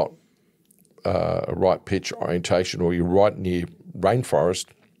panels are not a right pitch orientation, or you're right near rainforest,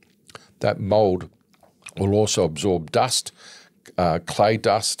 that mold will also absorb dust, clay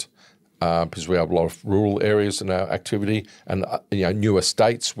dust, because we have a lot of rural areas in our activity, and new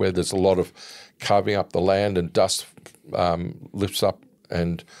estates where there's a lot of carving up the land, and dust lifts up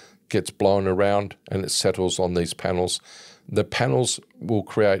and gets blown around and it settles on these panels. The panels will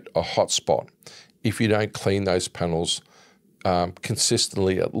create a hot spot if you don't clean those panels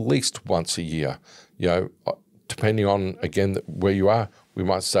consistently at least once a year. Depending on, again, where you are, we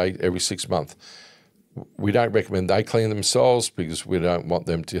might say every 6 months. We don't recommend they clean themselves because we don't want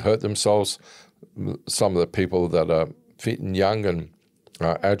them to hurt themselves. Some of the people that are fit and young and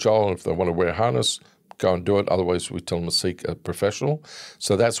agile, and if they want to wear a harness, go and do it. Otherwise, we tell them to seek a professional.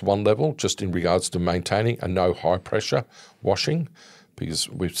 So that's one level, just in regards to maintaining a no high pressure washing, because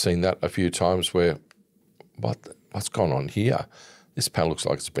we've seen that a few times where, what's going on here? This panel looks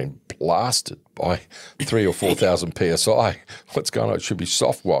like it's been blasted by 3,000 or 4,000 PSI. What's going on? It should be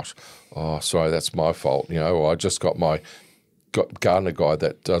soft wash. Oh, sorry, that's my fault. I just got my gardener guy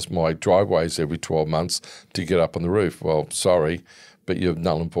that does my driveways every 12 months to get up on the roof. Well, sorry, but you've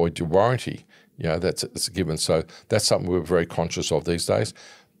null and void your warranty. It's a given. So that's something we're very conscious of these days.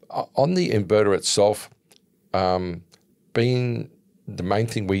 On the inverter itself, being the main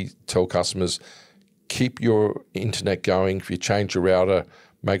thing we tell customers, keep your internet going. If you change your router,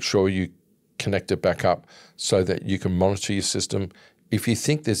 make sure you connect it back up so that you can monitor your system. if you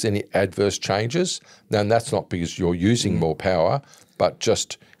think there's any adverse changes, now that's not because you're using more power, but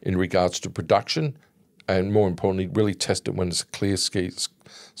just in regards to production, and more importantly, really test it when it's a clear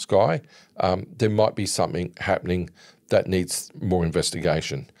sky, there might be something happening that needs more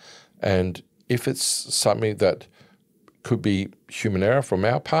investigation. And if it's something that could be human error from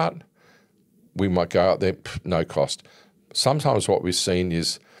our part, we might go out there, no cost. Sometimes what we've seen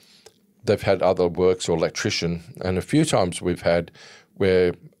is they've had other works or electrician, and a few times we've had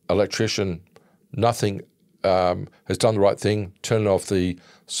where electrician, nothing has done the right thing, turned off the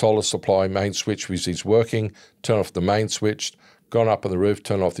solar supply main switch which is working, turn off the main switch, gone up on the roof,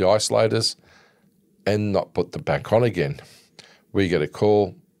 turn off the isolators, and not put them back on again. We get a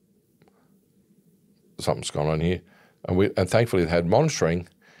call, something's gone on here, and thankfully they had monitoring.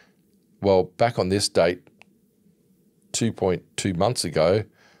 Well, back on this date, 2.2 months ago,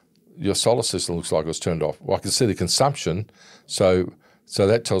 your solar system looks like it was turned off. Well, I can see the consumption, so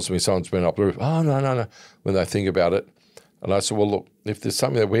that tells me someone's been up the roof. Oh, no, when they think about it. And I said, well, look, if there's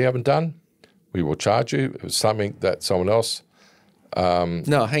something that we haven't done, we will charge you. If it's something that someone else...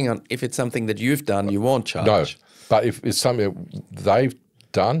 no, hang on. If it's something that you've done, you won't charge. No, but if it's something that they've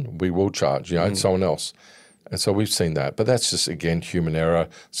done, we will charge, it's someone else. And so we've seen that. But that's just, again, human error.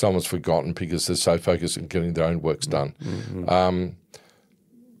 Someone's forgotten because they're so focused on getting their own works done.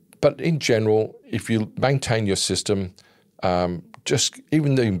 But in general, if you maintain your system, just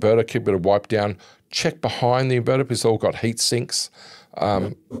even the inverter, keep it a wipe down, check behind the inverter because they've all got heat sinks.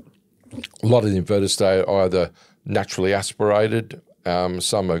 A lot of the inverters today are either naturally aspirated,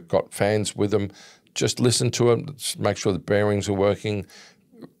 some have got fans with them. Just listen to them, just make sure the bearings are working,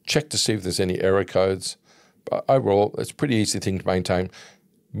 check to see if there's any error codes. But overall, it's a pretty easy thing to maintain.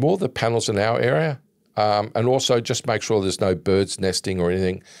 More the panels in our area, and also just make sure there's no birds nesting or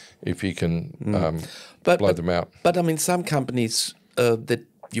anything if you can blow them out. But I mean, some companies that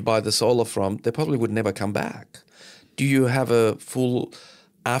you buy the solar from, they probably would never come back. Do you have a full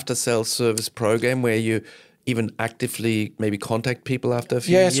after-sales service program where you even actively maybe contact people after a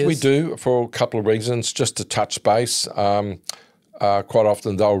few years? Yes, we do for a couple of reasons, just to touch base. Quite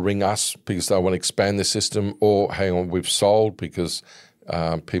often they'll ring us because they want to expand the system, or hang on, we've sold, because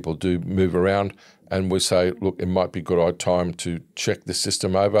people do move around, and we say, look, it might be a good time to check the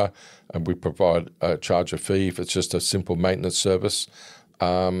system over, and we charge a fee if it's just a simple maintenance service.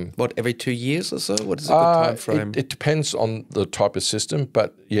 What, every 2 years or so? What is a good time frame? It depends on the type of system,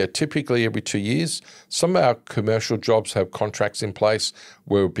 but yeah, typically every 2 years. Some of our commercial jobs have contracts in place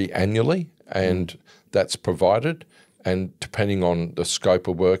where it will be annually, and that's provided. And depending on the scope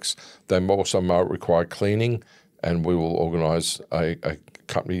of works, they also might require cleaning, and we will organise a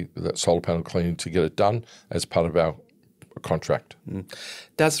company, that solar panel cleaning, to get it done as part of our contract.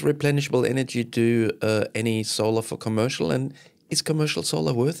 Does Replenishable Energy do any solar for commercial, and is commercial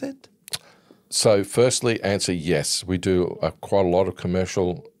solar worth it? So firstly, answer yes. We do quite a lot of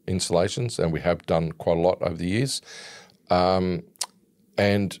commercial installations, and we have done quite a lot over the years.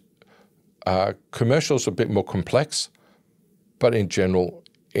 Commercial's a bit more complex, but in general,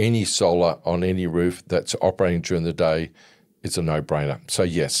 any solar on any roof that's operating during the day is a no-brainer. So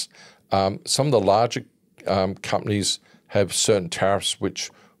yes, some of the larger companies have certain tariffs which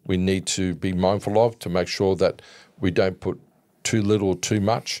we need to be mindful of to make sure that we don't put too little or too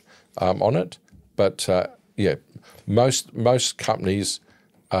much on it. But most companies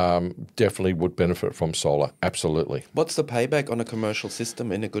definitely would benefit from solar, absolutely. What's the payback on a commercial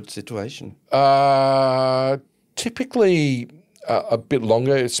system in a good situation? Typically a bit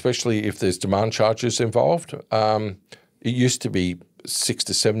longer, especially if there's demand charges involved. It used to be 6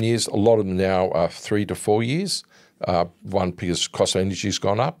 to 7 years. A lot of them now are 3 to 4 years. One, because cost of energy has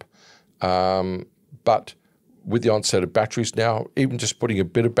gone up. But with the onset of batteries now, even just putting a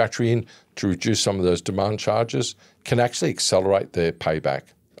bit of battery in to reduce some of those demand charges can actually accelerate their payback.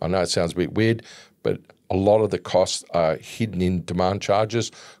 I know it sounds a bit weird, but a lot of the costs are hidden in demand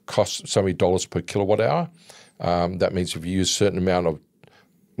charges, cost so many dollars per kilowatt hour. That means if you use a certain amount of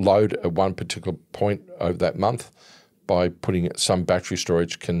load at one particular point over that month, by putting some battery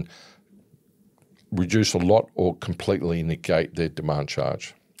storage can reduce a lot or completely negate their demand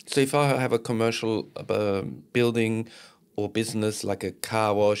charge. So if I have a commercial building or business like a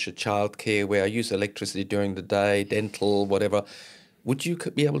car wash, a childcare, where I use electricity during the day, dental, whatever, would you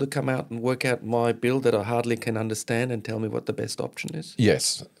be able to come out and work out my bill that I hardly can understand and tell me what the best option is?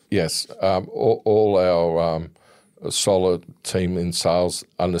 Yes. All our solar team in sales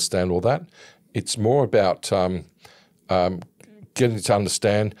understand all that. It's more about getting to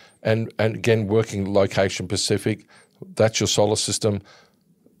understand and again, working location specific. That's your solar system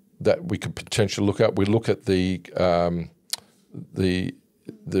that we could potentially look at. We look at the the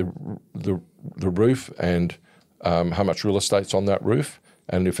roof and how much real estate's on that roof,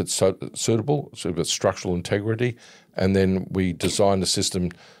 and if it's suitable, so if it's structural integrity, and then we design the system.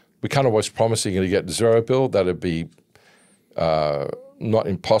 We can't always promise you're going to get the zero bill. That'd be not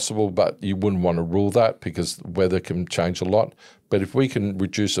impossible, but you wouldn't want to rule that because weather can change a lot. But if we can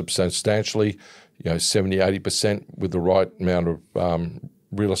reduce it substantially, 70, 80% with the right amount of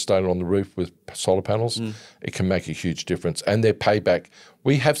real estate on the roof with solar panels, it can make a huge difference. And their payback,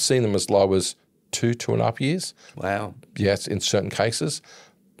 we have seen them as low as 2.5 years. Wow. Yes, in certain cases,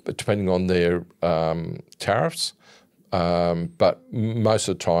 but depending on their tariffs. But most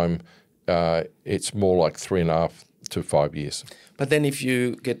of the time, it's more like 3.5 to 5 years. But then if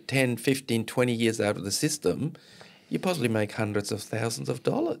you get 10, 15, 20 years out of the system, you possibly make hundreds of thousands of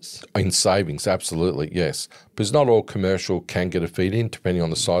dollars. In savings, absolutely, yes. Because not all commercial can get a feed-in, depending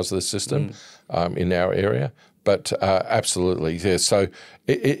on the size of the system in our area. But absolutely, yeah. So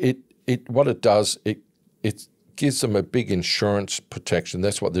what it does, it gives them a big insurance protection.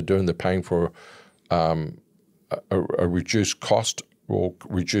 That's what they're doing. They're paying for a reduced cost or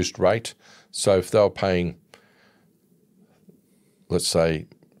reduced rate. So if they're paying, let's say,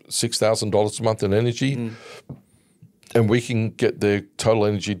 $6,000 a month in energy, and we can get their total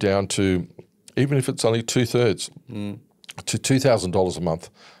energy down to, even if it's only 2/3, to $2,000 a month.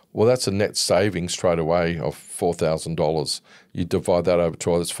 Well, that's a net saving straight away of $4,000. You divide that over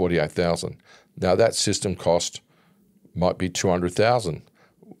 12, that's $48,000. Now that system cost might be $200,000.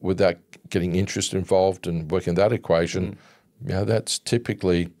 Without getting interest involved and working that equation, that's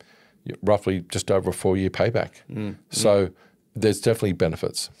typically roughly just over a 4-year payback. So there's definitely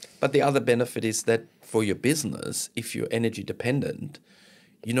benefits. But the other benefit is that for your business, if you're energy dependent,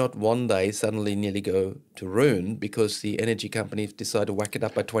 you not one day suddenly nearly go to ruin because the energy companies decide to whack it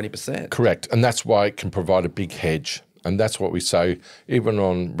up by 20%. Correct. And that's why it can provide a big hedge. And that's what we say, even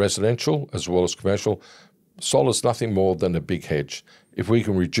on residential as well as commercial, solar's nothing more than a big hedge. If we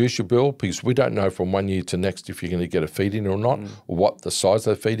can reduce your bill, because we don't know from 1 year to next if you're going to get a feed-in or not, or what the size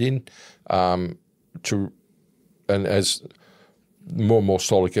of the feed-in, and as more and more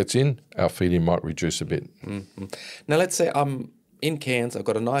solar gets in, our feed-in might reduce a bit. Now, let's say I'm in Cairns, I've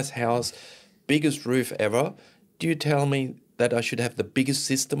got a nice house, biggest roof ever. Do you tell me that I should have the biggest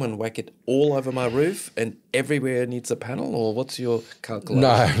system and whack it all over my roof and everywhere needs a panel, or what's your calculation?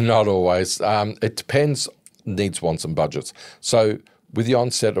 No, not always. It depends, needs, wants and budgets. So with the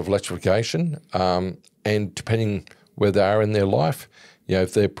onset of electrification, and depending where they are in their life,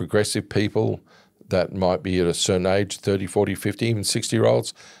 if they're progressive people that might be at a certain age, 30, 40, 50, even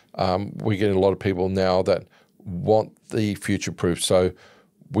 60-year-olds, we're getting a lot of people now that want the future-proof. So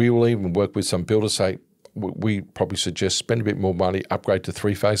we will even work with some builders, say, we probably suggest spend a bit more money, upgrade to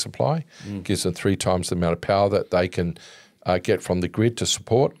 3-phase supply, gives them 3 times the amount of power that they can get from the grid to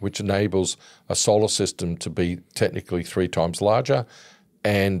support, which enables a solar system to be technically 3 times larger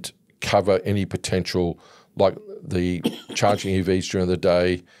and cover any potential, like the charging EVs during the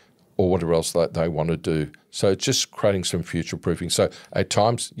day or whatever else that they want to do. So it's just creating some future-proofing. So at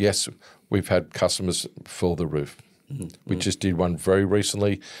times, yes, we've had customers fill the roof. We just did one very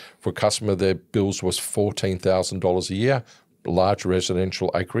recently for a customer. Their bills was $14,000 a year, large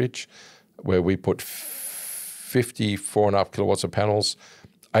residential acreage, where we put 54.5 kilowatts of panels,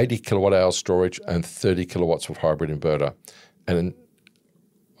 80 kilowatt hours storage, and 30 kilowatts of hybrid inverter. And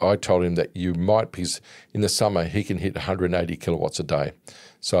I told him that you might, because in the summer he can hit 180 kilowatts a day.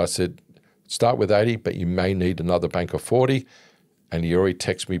 So I said, start with 80, but you may need another bank of 40. And he already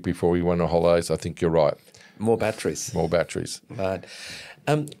texted me before we went on holidays. I think you're right. More batteries. More batteries. Right.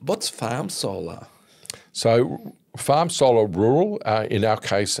 What's farm solar? So farm solar rural, in our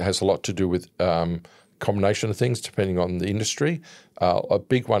case, has a lot to do with combination of things depending on the industry. A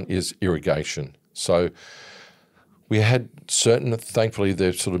big one is irrigation. So we had certain, thankfully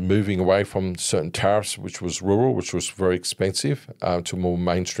they're sort of moving away from certain tariffs, which was rural, which was very expensive, to more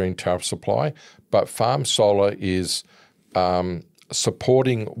mainstream tariff supply. But farm solar is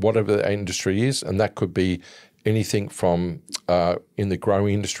supporting whatever the industry is, and that could be anything from in the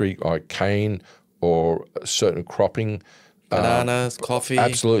growing industry like cane or certain cropping. Bananas, coffee.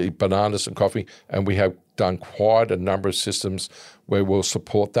 Absolutely, bananas and coffee. And we have done quite a number of systems where we'll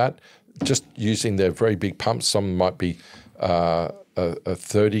support that, just using their very big pumps. Some might be a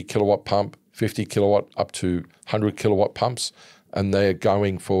 30 kilowatt pump, 50 kilowatt, up to 100 kilowatt pumps, and they're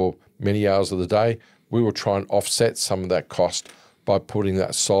going for many hours of the day. We will try and offset some of that cost by putting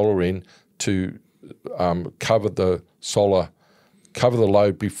that solar in to cover the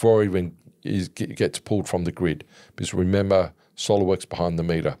load before even it gets pulled from the grid. Because remember, solar works behind the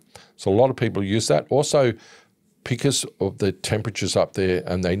meter. So a lot of people use that. Also, because of the temperatures up there,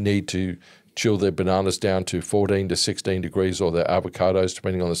 and they need to chill their bananas down to 14 to 16 degrees, or their avocados,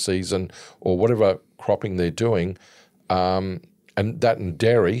 depending on the season, or whatever cropping they're doing. And that in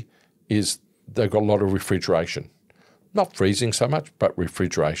dairy is they've got a lot of refrigeration. Not freezing so much, but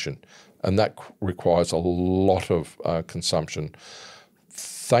refrigeration. And that requires a lot of consumption.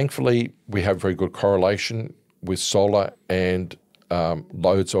 Thankfully, we have very good correlation with solar and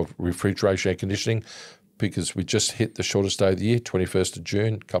loads of refrigeration air conditioning, because we just hit the shortest day of the year, 21st of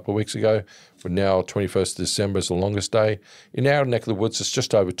June, a couple of weeks ago. We're now 21st of December is the longest day. In our neck of the woods, it's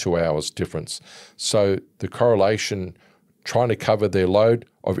just over 2 hours difference. So the correlation, trying to cover their load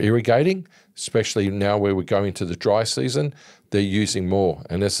of irrigating, especially now where we're going to the dry season, they're using more.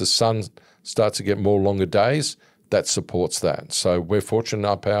 And as the sun starts to get more longer days, that supports that. So we're fortunate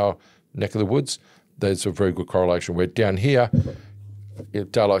up our neck of the woods. There's a very good correlation. We're down here, a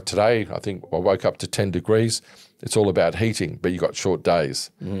day like today, I think I woke up to 10 degrees. It's all about heating, but you've got short days.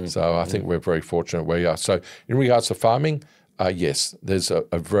 So I think we're very fortunate where we are. So in regards to farming, yes, there's a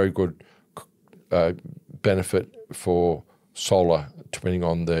very good benefit for solar, depending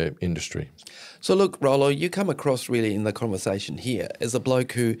on the industry. So look, Rollo, you come across really in the conversation here as a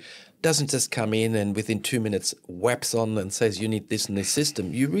bloke who doesn't just come in and within 2 minutes whaps on and says you need this and this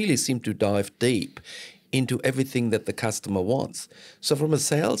system. You really seem to dive deep into everything that the customer wants. So from a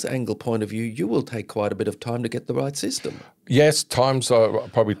sales angle point of view, you will take quite a bit of time to get the right system. Yes, times I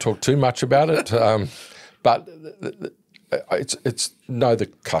probably talk too much about it, but it's know the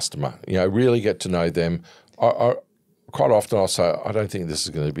customer, really get to know them. I quite often I'll say, I don't think this is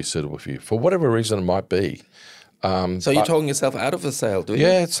going to be suitable for you, for whatever reason it might be. So you're talking yourself out of a sale, do you?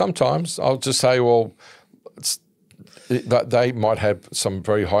 Yeah, sometimes. I'll just say, well, they might have some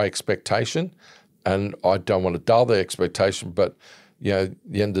very high expectation, and I don't want to dull their expectation, but, at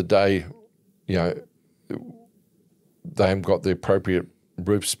the end of the day, they haven't got the appropriate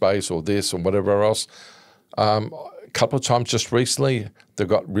roof space or this or whatever else. A couple of times just recently, they've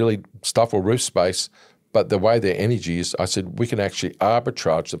got really stuff or roof space, but the way their energy is, I said, we can actually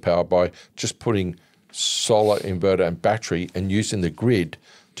arbitrage the power by just putting solar inverter and battery and using the grid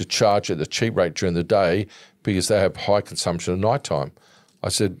to charge at a cheap rate during the day, because they have high consumption at night time. I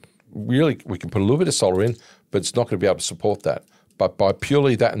said, really, we can put a little bit of solar in, but it's not going to be able to support that. But by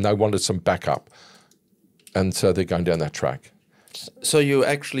purely that, and they wanted some backup. And so they're going down that track. So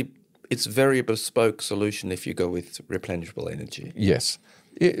it's very bespoke solution if you go with replenishable energy. Yes,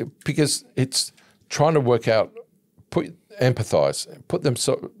 because it's trying to work out, empathize, put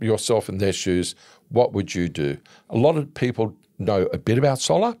yourself in their shoes. What would you do? A lot of people know a bit about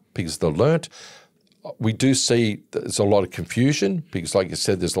solar because they've learnt. We do see there's a lot of confusion because, like you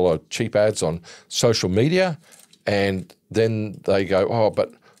said, there's a lot of cheap ads on social media, and then they go, oh,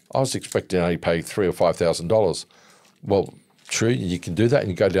 but I was expecting to only pay $3,000 or $5,000. Well, true, you can do that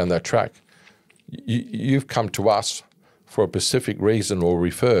and you go down that track. You've come to us for a specific reason or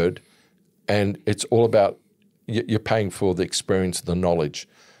referred, and it's all about you're paying for the experience, the knowledge,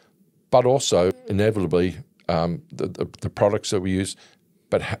 but also inevitably the products that we use,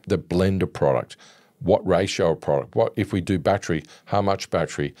 but the blend of product. What ratio of product? What if we do battery? How much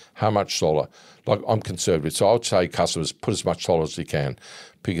battery? How much solar? Like, I'm conservative, so I would say customers put as much solar as you can,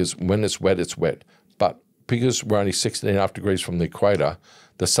 because when it's wet, it's wet. But because we're only 16.5 degrees from the equator,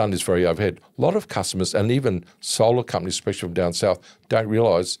 the sun is very overhead. A lot of customers, and even solar companies, especially from down south, don't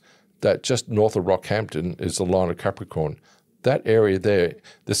realise that just north of Rockhampton is the line of Capricorn. That area there,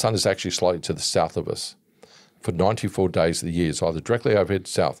 the sun is actually slightly to the south of us for 94 days of the year. It's either directly overhead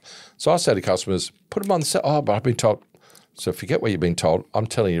south. So I say to customers, put them on the south. Oh, but I've been told. So forget what you've been told. I'm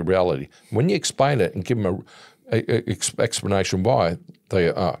telling you reality. When you explain it and give them an explanation why, they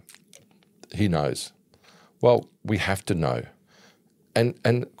are, he knows. Well, we have to know.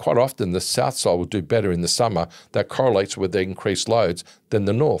 And quite often the south side will do better in the summer. That correlates with the increased loads than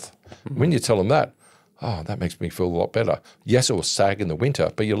the north. Mm-hmm. When you tell them that, oh, that makes me feel a lot better. Yes, it will sag in the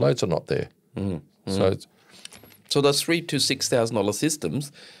winter, but your loads are not there. Mm-hmm. So those $3,000 to $6,000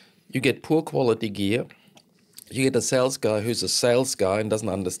 systems, you get poor quality gear, you get a sales guy who's a sales guy and doesn't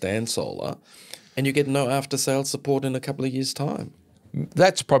understand solar, and you get no after-sales support in a couple of years' time.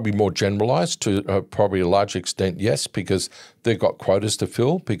 That's probably more generalised to probably a large extent, yes, because they've got quotas to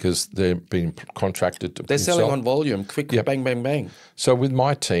fill because they're being contracted to They're selling on volume, quick, yep. Bang, bang, bang. So with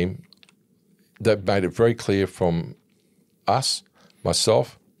my team, they've made it very clear from us,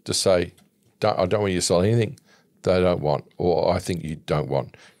 myself, to say, I don't want you to sell anything they don't want, or I think you don't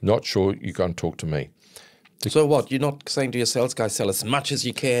want. Not sure, you go and talk to me. So what? You're not saying to your sales guy, sell as much as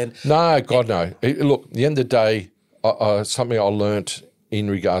you can? No, God, no. Look, at the end of the day, something I learnt in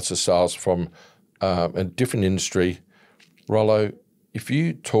regards to sales from a different industry, Rollo, if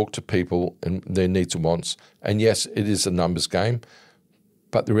you talk to people and their needs and wants, and yes, it is a numbers game,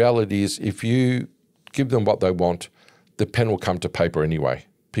 but the reality is if you give them what they want, the pen will come to paper anyway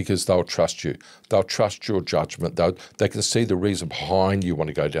because they'll trust you. They'll trust your judgment. They can see the reason behind you want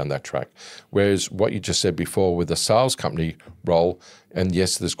to go down that track. Whereas what you just said before with the sales company role, and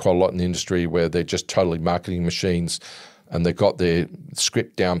yes, there's quite a lot in the industry where they're just totally marketing machines and they've got their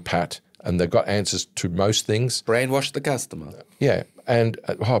script down pat and they've got answers to most things. Brainwash the customer. Yeah. And,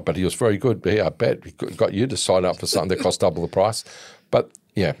 but he was very good. Yeah, I bet he got you to sign up for something that cost double the price. But,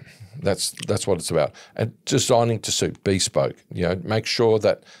 yeah, that's what it's about. And designing to suit, bespoke. Make sure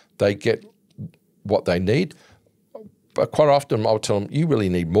that they get what they need. But quite often I'll tell them, you really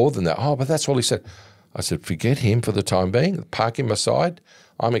need more than that. Oh, but that's all he said. I said, forget him for the time being. Park him aside.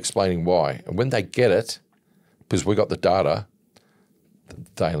 I'm explaining why. And when they get it, because we got the data,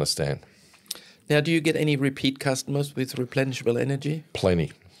 they understand. Now, do you get any repeat customers with replenishable energy?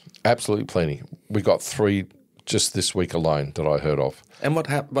 Plenty. Absolutely plenty. We got 3 just this week alone that I heard of. And what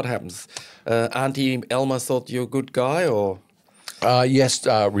happens? Auntie Elma thought you're a good guy, or? Yes,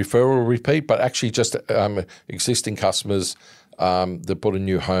 referral repeat, but actually just existing customers that bought a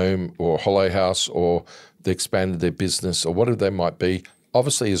new home or holiday house or they expanded their business or whatever they might be,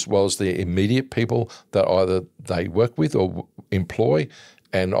 obviously as well as the immediate people that either they work with or employ,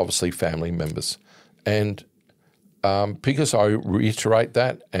 and obviously family members. And because I reiterate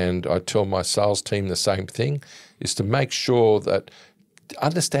that and I tell my sales team the same thing, is to make sure that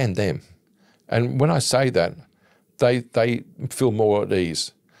understand them. And when I say that, they feel more at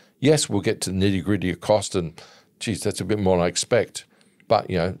ease. Yes, we'll get to the nitty-gritty of cost and, geez, that's a bit more than I expect. But,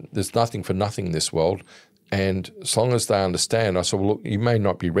 there's nothing for nothing in this world. And as long as they understand, I said, well, look, you may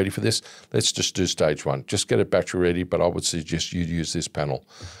not be ready for this. Let's just do stage 1. Just get a battery ready, but I would suggest you use this panel.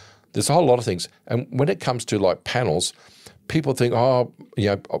 There's a whole lot of things. And when it comes to like panels, people think,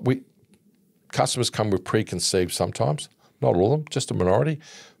 customers come with preconceived sometimes. Not all of them, just a minority.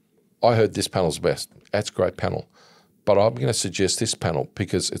 I heard this panel's best. That's a great panel. But I'm going to suggest this panel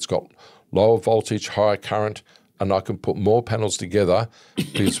because it's got lower voltage, higher current, and I can put more panels together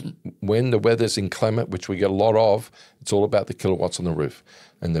because when the weather's inclement, which we get a lot of, it's all about the kilowatts on the roof.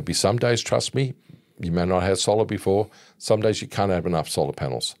 And there'll be some days, trust me, you may not have solar before. Some days you can't have enough solar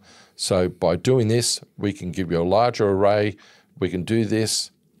panels. So by doing this, we can give you a larger array. We can do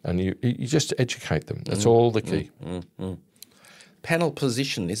this, and you just educate them. That's all the key. Panel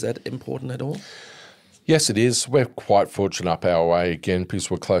position, is that important at all? Yes, it is. We're quite fortunate up our way, again, because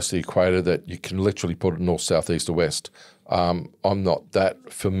we're close to the equator, that you can literally put it north, south, east, or west. I'm not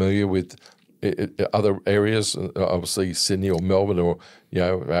that familiar with other areas, obviously Sydney or Melbourne or,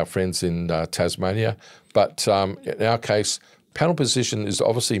 our friends in Tasmania. But in our case, panel position is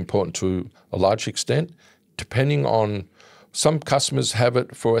obviously important to a large extent, depending on some customers have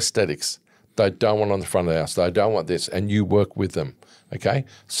it for aesthetics. They don't want it on the front of the house. They don't want this, and you work with them. Okay,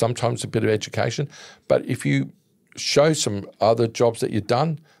 sometimes a bit of education, but if you show some other jobs that you've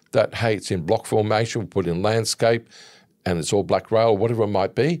done that, hey, it's in block formation, we put in landscape, and it's all black rail, whatever it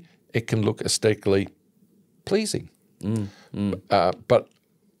might be, it can look aesthetically pleasing. But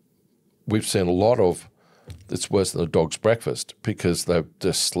we've seen a lot of, it's worse than a dog's breakfast because they've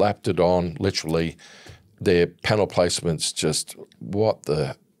just slapped it on, literally, their panel placements just, what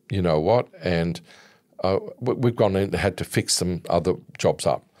the, you know what, and we've gone in and had to fix some other jobs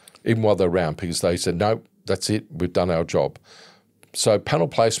up, even while they're around, because they said, no, that's it, we've done our job. So panel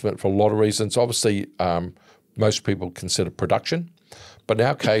placement, for a lot of reasons, obviously most people consider production. But in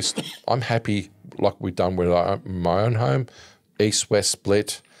our case, I'm happy, like we've done with my own home, east-west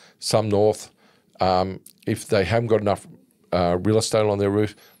split, some north. If they haven't got enough real estate on their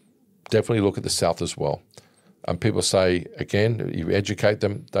roof, definitely look at the south as well. People say, again, you educate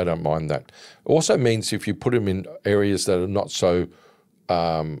them, they don't mind that. It also means if you put them in areas that are not so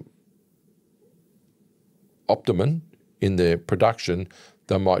optimum in their production,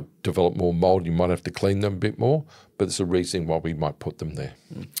 they might develop more mold. You might have to clean them a bit more, but there's a reason why we might put them there.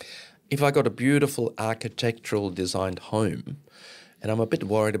 If I got a beautiful architectural designed home and I'm a bit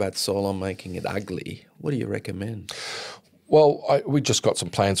worried about solar making it ugly, what do you recommend? Well, we just got some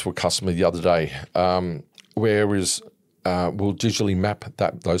plans for a customer the other day. Whereas we'll digitally map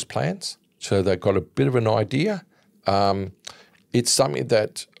those plans, so they've got a bit of an idea. It's something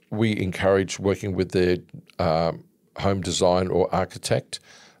that we encourage working with their home design or architect.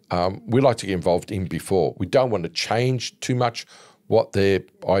 We like to get involved in before. We don't want to change too much what their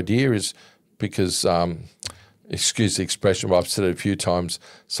idea is because, excuse the expression, but I've said it a few times,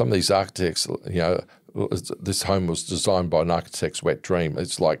 some of these architects, this home was designed by an architect's wet dream.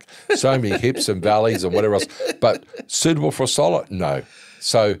 It's like so many hips and valleys and whatever else. But suitable for solar? No.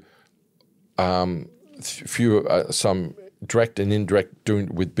 So some direct and indirect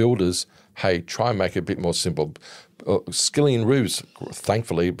doing with builders, hey, try and make it a bit more simple. Skilling in roofs,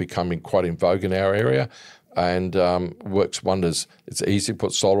 thankfully, becoming quite in vogue in our area and works wonders. It's easy to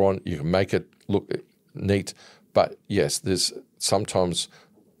put solar on. You can make it look neat. But yes, there's sometimes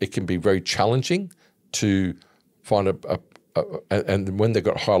it can be very challenging to find and when they've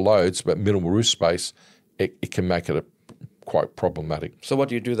got high loads but minimal roof space, it can make it quite problematic. So what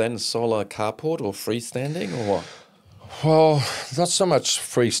do you do then? Solar carport or freestanding or what? Well, not so much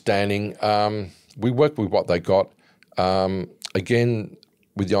freestanding. We work with what they got. Again,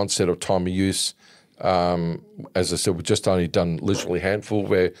 with the onset of time of use, as I said, we've just only done literally a handful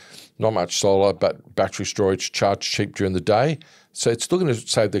where not much solar, but battery storage, charge cheap during the day. So it's still going to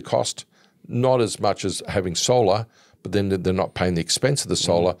save their cost, not as much as having solar, but then they're not paying the expense of the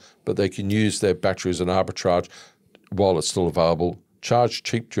solar, but they can use their battery as an arbitrage while it's still available, charge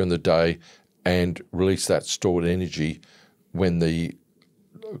cheap during the day, and release that stored energy when the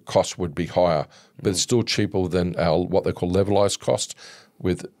cost would be higher. But it's still cheaper than our what they call levelized cost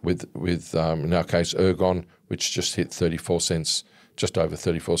with in our case ergon, which just hit 34 cents, just over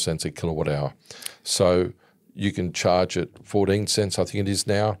 34 cents a kilowatt hour. So you can charge at 14 cents, I think it is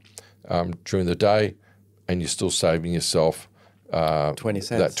now, during the day, and you're still saving yourself 20 cents.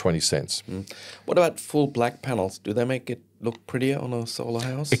 That 20 cents. What about full black panels? Do they make it look prettier on a solar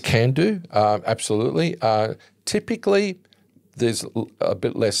house? It can do, absolutely. Typically, there's a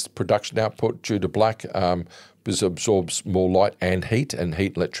bit less production output due to black because it absorbs more light and heat and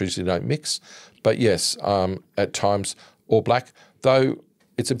electricity don't mix. But yes, at times, all black, though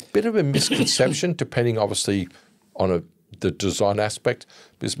it's a bit of a misconception depending obviously on the design aspect,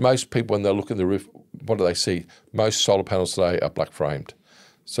 because most people when they look at the roof, what do they see? Most solar panels today are black framed.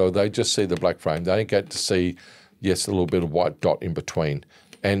 So they just see the black frame. They don't get to see, yes, a little bit of white dot in between.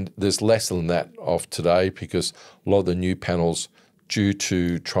 And there's less than that of today because a lot of the new panels, due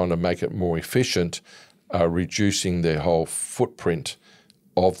to trying to make it more efficient, are reducing their whole footprint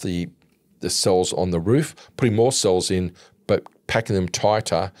of the cells on the roof, putting more cells in, but packing them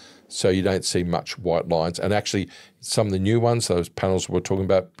tighter so you don't see much white lines. And actually, some of the new ones, those panels we were talking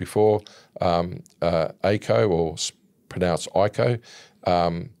about before, ACO or pronounced ICO,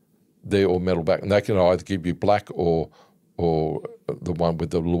 they're all metal back, and they can either give you black or the one with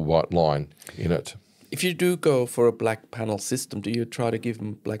the little white line in it. If you do go for a black panel system, do you try to give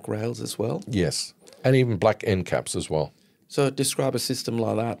them black rails as well? Yes, and even black end caps as well. So describe a system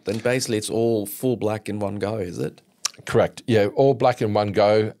like that. Then basically it's all full black in one go, is it? Correct. Yeah, all black in one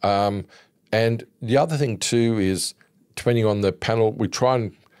go. And the other thing too is, depending on the panel, we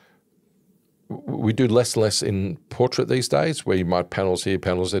do less and less in portrait these days, where you might panels here,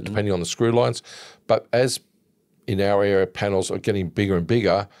 panels there, depending on the screw lines. But as in our area, panels are getting bigger and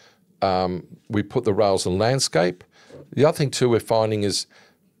bigger, we put the rails in landscape. The other thing too we're finding is,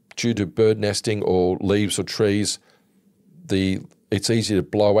 due to bird nesting or leaves or trees, it's easy to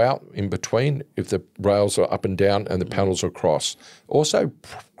blow out in between if the rails are up and down and the panels are across. Also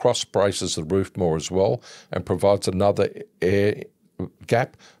cross braces the roof more as well and provides another air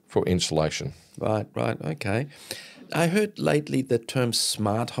gap for insulation. Right, okay. I heard lately the term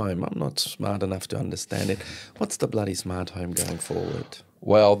smart home. I'm not smart enough to understand it. What's the bloody smart home going forward?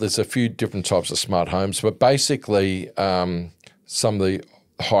 Well, there's a few different types of smart homes, but basically some of the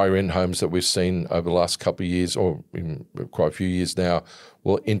higher-end homes that we've seen over the last couple of years, or in quite a few years now,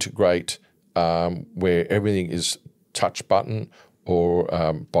 will integrate where everything is touch button or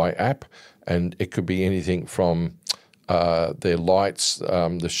by app, and it could be anything from their lights,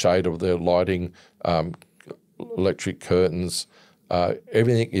 the shade of their lighting, electric curtains.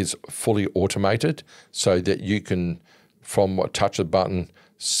 Everything is fully automated so that you can, from a touch of the button,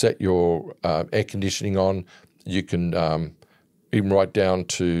 set your air conditioning on. You can even right down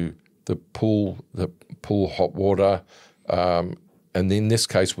to the pool hot water, and in this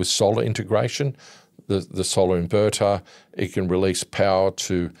case with solar integration, the solar inverter, it can release power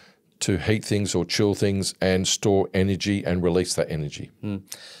to heat things or chill things and store energy and release that energy.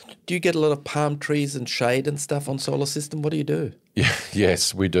 Do you get a lot of palm trees and shade and stuff on solar system? What do you do? Yeah,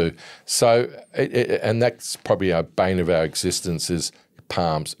 yes, we do. So, and that's probably our bane of our existence is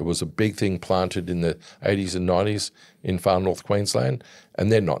palms. It was a big thing planted in the 80s and 90s in far North Queensland,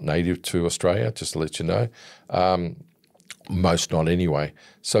 and they're not native to Australia, just to let you know. Most not anyway.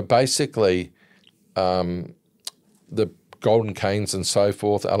 So basically, the golden canes and so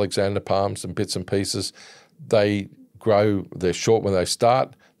forth, Alexander palms and bits and pieces, they grow, they're short when they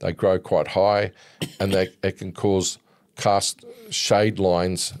start, they grow quite high, and it can cause cast shade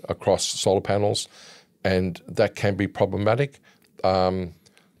lines across solar panels, and that can be problematic.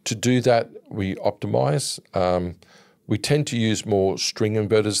 To do that, we optimize. We tend to use more string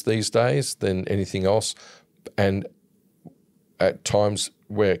inverters these days than anything else, and at times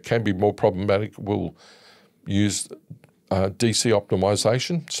where it can be more problematic, we'll use DC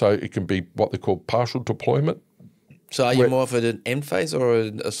optimization. So it can be what they call partial deployment. So are you more of an end phase or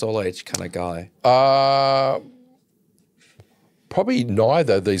a solar edge kind of guy? Probably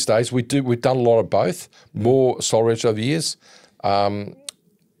neither these days. We've done a lot of both. More solar edge over the years.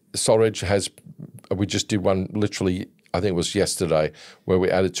 Solar edge we just did one literally, I think it was yesterday, where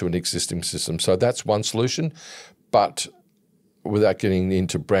we added to an existing system. So that's one solution. But without getting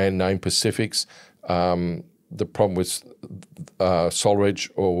into brand name specifics, the problem with solar edge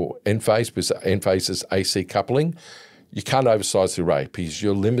or end phase, because end phase is AC coupling, you can't oversize the array because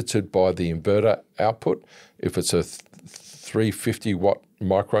you're limited by the inverter output. If it's a 350 watt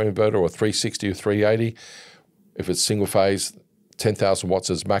microinverter or 360 or 380, if it's single phase, 10,000 watts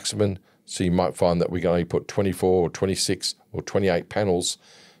is maximum. So you might find that we can only put 24 or 26 or 28 panels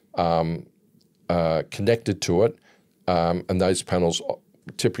connected to it, and those panels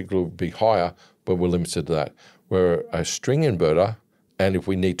typically will be higher, but we're limited to that. Where a string inverter, and if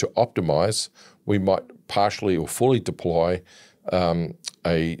we need to optimize, we might partially or fully deploy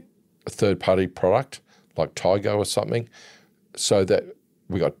a third-party product like Tigo or something, so that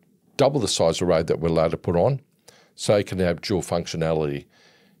we got double the size array that we're allowed to put on, so it can have dual functionality.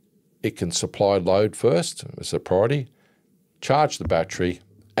 It can supply load first as a priority, charge the battery,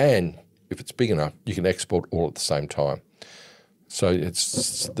 and if it's big enough, you can export all at the same time. So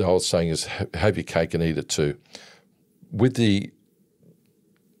it's the whole saying is have your cake and eat it too. With the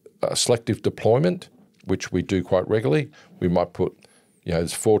selective deployment, which we do quite regularly, we might put,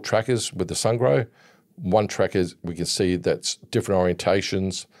 there's 4 trackers with the SunGrow. One tracker we can see that's different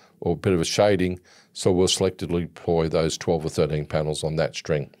orientations or a bit of a shading, so we'll selectively deploy those 12 or 13 panels on that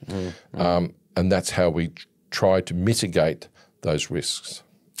string. And that's how we try to mitigate those risks.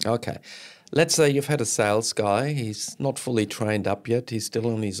 Okay. Let's say you've had a sales guy. He's not fully trained up yet. He's still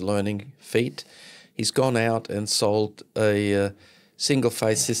on his learning feet. He's gone out and sold a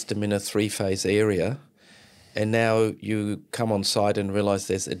single-phase system in a 3-phase area, and now you come on site and realize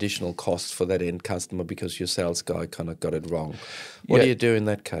there's additional costs for that end customer because your sales guy kind of got it wrong. What do you do in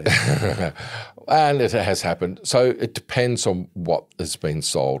that case? And it has happened. So it depends on what has been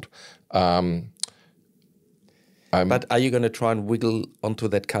sold. But are you going to try and wiggle onto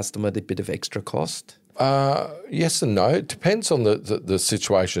that customer the bit of extra cost? Yes and no. It depends on the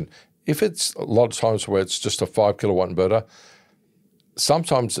situation. If it's a lot of times where it's just a 5 kilowatt inverter,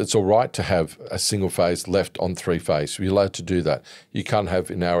 sometimes it's all right to have a single phase left on 3-phase. You're allowed to do that. You can't have,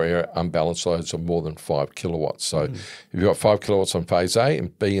 in our area, unbalanced loads of more than 5 kilowatts. So if you've got 5 kilowatts on phase A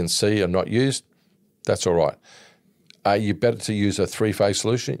and B and C are not used, that's all right. Are you better to use a 3-phase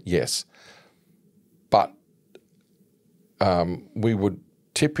solution? Yes. But we would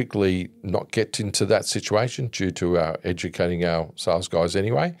typically not get into that situation due to our educating our sales guys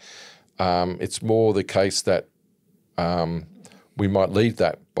anyway. It's more the case that we might leave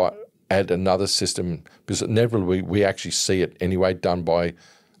that but add another system, because inevitably we actually see it anyway done by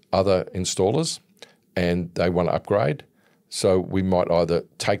other installers and they want to upgrade. So we might either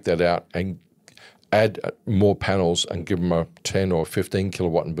take that out and add more panels and give them a 10 or 15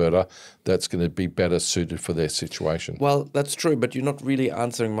 kilowatt inverter that's going to be better suited for their situation. Well, that's true, but you're not really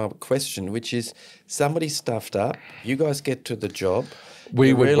answering my question, which is somebody stuffed up, you guys get to the job.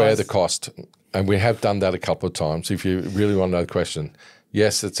 We would bear the cost, and we have done that a couple of times. If you really want to know the question,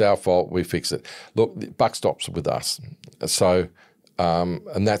 yes, it's our fault, we fix it. Look, the buck stops with us. So,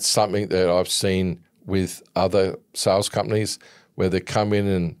 and that's something that I've seen with other sales companies where they come in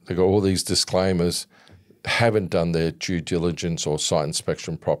and they've got all these disclaimers, haven't done their due diligence or site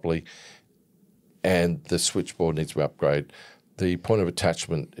inspection properly, and the switchboard needs to be upgraded. The point of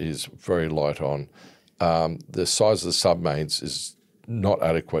attachment is very light on. The size of the submains is not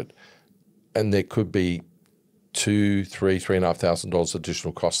adequate, and there could be $3,500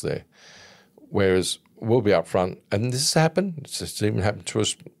 additional cost there. Whereas we'll be upfront, and this has happened. It's even happened to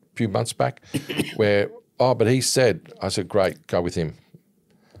us a few months back, where but he said, I said, great, go with him.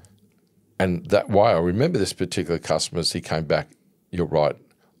 And that why I remember this particular customer is he came back, you're right,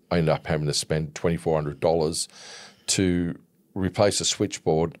 I ended up having to spend $2,400 to replace a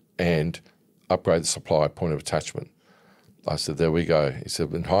switchboard and upgrade the supply point of attachment. I said, there we go. He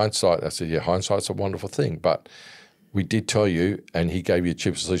said, in hindsight, I said, yeah, hindsight's a wonderful thing, but we did tell you, and he gave you a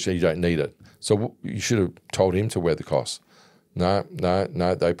cheaper solution, you don't need it. So you should have told him to wear the cost. No,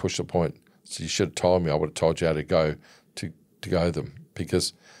 they push the point. So you should have told me. I would have told you how to go to go them,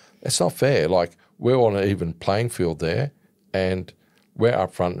 because it's not fair. Like, we're on an even playing field there, and we're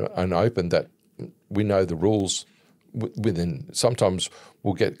upfront and open that we know the rules within. Sometimes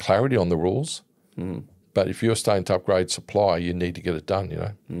we'll get clarity on the rules, but if you're starting to upgrade supply, you need to get it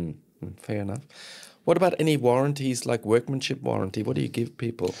done, Fair enough. What about any warranties, like workmanship warranty? What do you give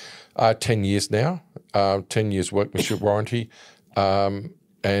people? 10 years now, 10 years workmanship warranty.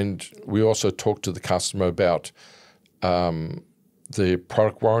 And we also talk to the customer about the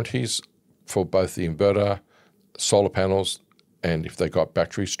product warranties for both the inverter, solar panels, and if they got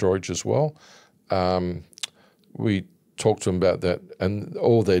battery storage as well. We talk to them about that, and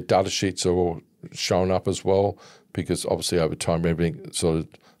all their data sheets are all shown up as well, because obviously over time everything sort of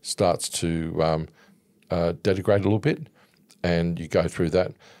starts to degrade a little bit, and you go through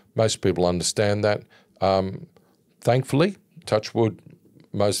that. Most people understand that. Thankfully, touch wood,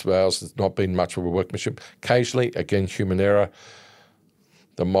 most of ours has not been much of a workmanship. Occasionally, again, human error,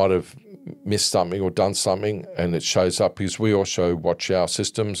 they might have missed something or done something, and it shows up, because we also watch our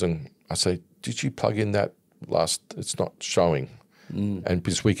systems, and I say, did you plug in that last? It's not showing. And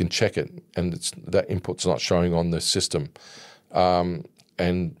because we can check it, and that input's not showing on the system.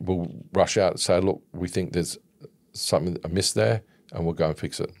 And we'll rush out and say, look, we think there's something amiss there, and we'll go and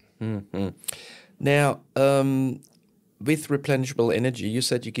fix it. Mm-hmm. Now, with Replenishable Energy, you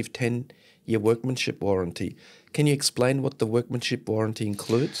said you give 10-year workmanship warranty. Can you explain what the workmanship warranty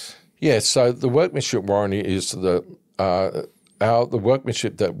includes? Yeah, so the workmanship warranty is the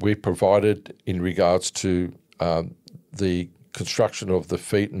workmanship that we provided in regards to the construction of the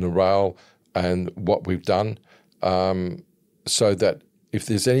feet and the rail and what we've done, so that if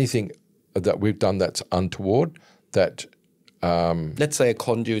there's anything that we've done that's untoward, that let's say a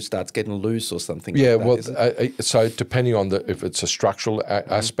conduit starts getting loose or something. Yeah, like that, so depending on if it's a structural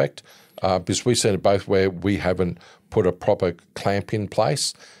aspect, because we've seen it both where we haven't put a proper clamp in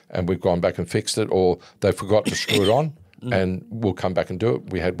place and we've gone back and fixed it, or they forgot to screw it on, and we'll come back and do it.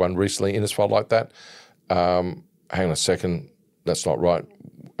 We had one recently in Innisfail like that. Hang on a second, that's not right,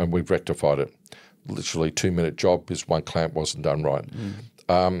 and we've rectified it. Literally 2-minute job because one clamp wasn't done right.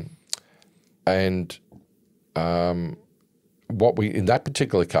 What we, in that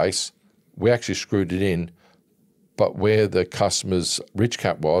particular case, we actually screwed it in, but where the customer's ridge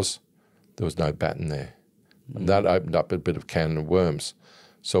cap was, there was no batten there. And that opened up a bit of can of worms.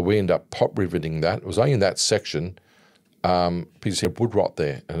 So we ended up pop riveting that. It was only in that section because he had wood rot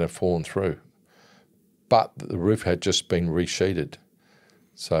there and it had fallen through. But the roof had just been resheeted.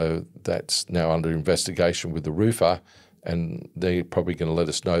 So that's now under investigation with the roofer, and they're probably going to let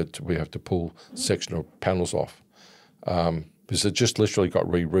us know that we have to pull a section of panels off. Because it just literally got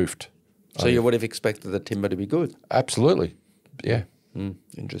re-roofed. So you would have expected the timber to be good? Absolutely, yeah.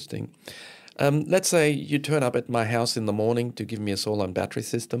 Interesting. Let's say you turn up at my house in the morning to give me a solar and battery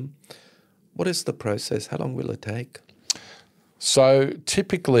system. What is the process? How long will it take? So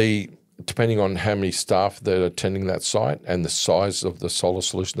typically, depending on how many staff that are attending that site and the size of the solar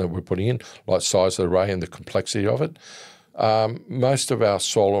solution that we're putting in, like size of the array and the complexity of it, most of our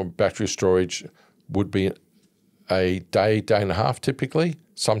solar and battery storage would be a day and a half typically,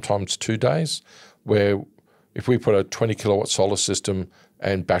 sometimes 2 days, where if we put a 20 kilowatt solar system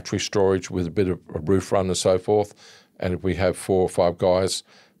and battery storage with a bit of a roof run and so forth, and if we have 4 or 5 guys,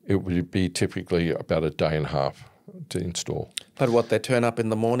 it would be typically about a day and a half to install. But what, they turn up in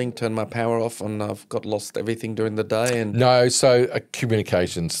the morning, turn my power off, and I've got lost everything during the day? And no, so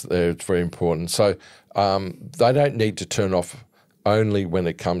communications there, it's very important. So they don't need to turn off only when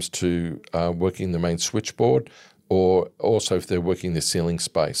it comes to working the main switchboard, or also if they're working the ceiling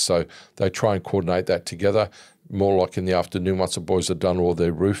space. So they try and coordinate that together, more like in the afternoon once the boys have done all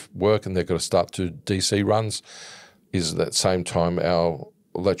their roof work and they've got to start to DC runs, is at that same time our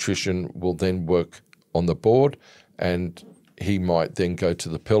electrician will then work on the board, and he might then go to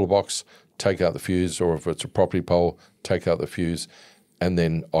the pillar box, take out the fuse, or if it's a property pole, take out the fuse and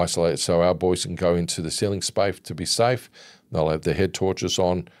then isolate it so our boys can go into the ceiling space to be safe. They'll have their head torches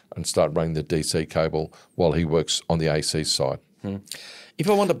on and start running the DC cable while he works on the AC side. If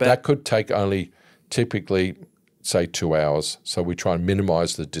I want to that could take only typically, say, 2 hours. So we try and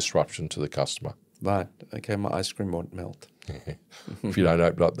minimise the disruption to the customer. Right. Okay, my ice cream won't melt. If you don't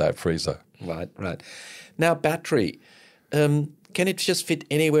open up that freezer. Right. Now, battery. Can it just fit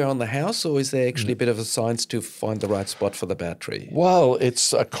anywhere on the house, or is there actually a bit of a science to find the right spot for the battery? Well,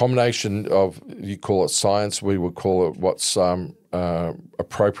 it's a combination of, you call it science, we would call it what's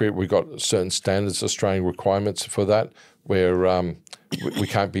appropriate. We've got certain standards, Australian requirements for that, where we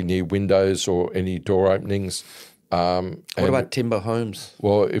can't be near windows or any door openings. What about timber homes?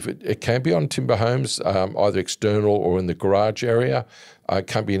 Well, if it can be on timber homes, either external or in the garage area. It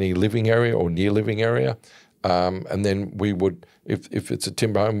can't be any living area or near living area. And then we would, if it's a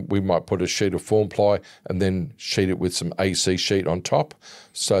timber home, we might put a sheet of form ply and then sheet it with some AC sheet on top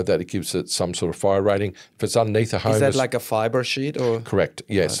so that it gives it some sort of fire rating. If it's underneath a home... Is that like a fibre sheet? Or Correct,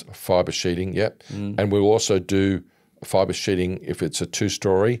 yes, right. Fibre sheeting, yep. And we'll also do fibre sheeting if it's a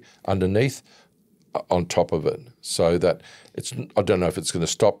 2-storey underneath on top of it, so that it's... I don't know if it's going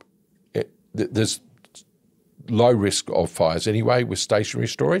to stop. There's low risk of fires anyway with stationary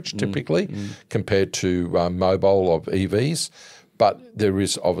storage typically compared to mobile of EVs, but there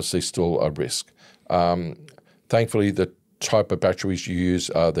is obviously still a risk. Thankfully, the type of batteries you use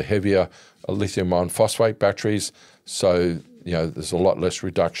are the heavier lithium iron phosphate batteries, so there's a lot less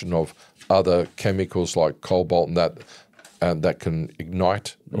reduction of other chemicals like cobalt and that can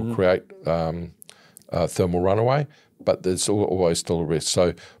ignite or create thermal runaway, but there's always still a risk.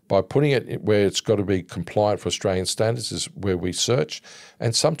 So by putting it where it's got to be compliant for Australian standards is where we search,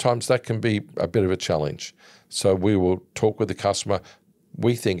 and sometimes that can be a bit of a challenge. So we will talk with the customer.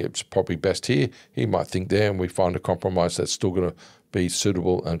 We think it's probably best here. He might think there, and we find a compromise that's still going to be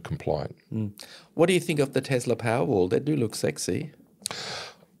suitable and compliant. What do you think of the Tesla Powerwall? They do look sexy.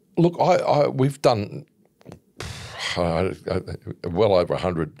 Look, we've done well over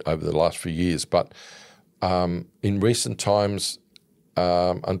 100 over the last few years, but in recent times,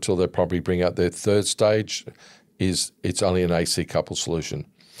 until they probably bring out their third stage, it's only an AC couple solution.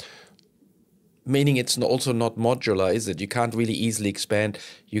 Meaning it's also not modular, is it? You can't really easily expand.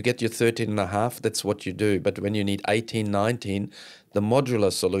 You get your 13.5, that's what you do. But when you need 18, 19, the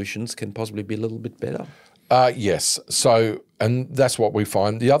modular solutions can possibly be a little bit better. Yes. So, and that's what we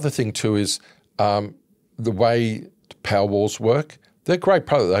find. The other thing too is the way Powerwalls work. They're great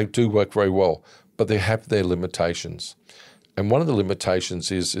products. They do work very well, but they have their limitations. And one of the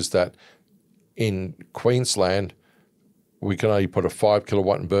limitations is that in Queensland, we can only put a 5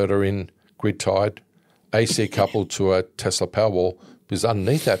 kilowatt inverter in, grid-tied, AC coupled to a Tesla Powerwall, because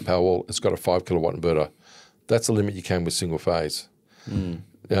underneath that Powerwall, it's got a 5 kilowatt inverter. That's the limit you can with single phase.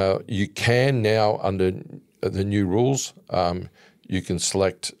 You can now, under the new rules, you can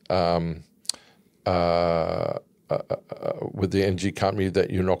select with the energy company that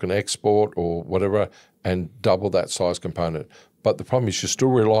you're not going to export or whatever, and double that size component. But the problem is you're still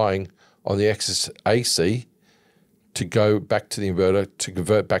relying on the excess AC to go back to the inverter, to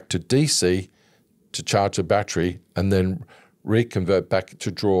convert back to DC, to charge the battery, and then reconvert back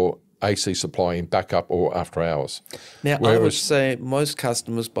to draw AC supply in backup or after hours. Now, I would say most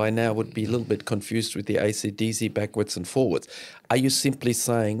customers by now would be a little bit confused with the AC-DC backwards and forwards. Are you simply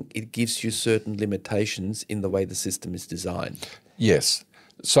saying it gives you certain limitations in the way the system is designed? Yes.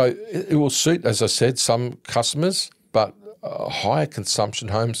 So it will suit, as I said, some customers, but higher consumption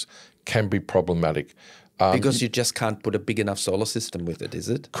homes can be problematic. Because you just can't put a big enough solar system with it, is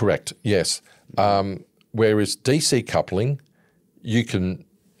it? Correct, yes. Whereas DC coupling, you can,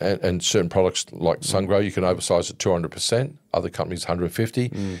 and certain products like SunGrow, you can oversize it 200%, other companies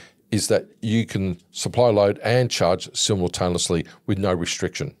 150, is that you can supply load and charge simultaneously with no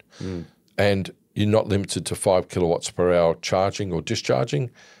restriction. And you're not limited to 5 kilowatts per hour charging or discharging.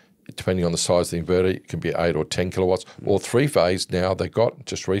 Depending on the size of the inverter, it can be 8 or 10 kilowatts, or 3-phase now they got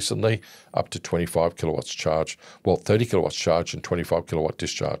just recently up to 25 kilowatts charge. Well, 30 kilowatts charge and 25 kilowatt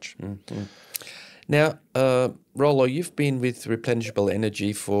discharge. Now, Rollo, you've been with Replenishable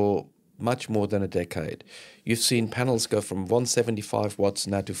Energy for much more than a decade. You've seen panels go from 175 watts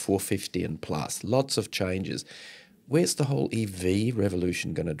now to 450 and plus. Lots of changes. Where's the whole EV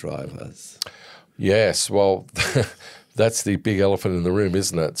revolution going to drive us? Yes, well, that's the big elephant in the room,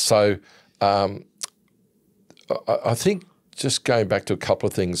 isn't it? So I think just going back to a couple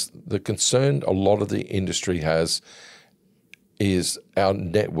of things, the concern a lot of the industry has is our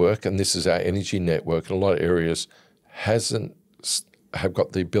network, and this is our energy network in a lot of areas, have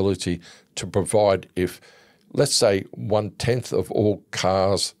got the ability to provide, if, let's say, 1/10 of all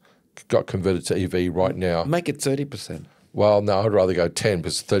cars got converted to EV right now. Make it 30%. Well, no, I'd rather go 10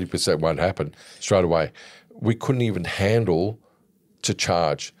 because 30% won't happen straight away. We couldn't even handle to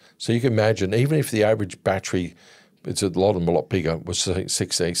charge. So you can imagine, even if the average battery, it's a lot of them a lot bigger, was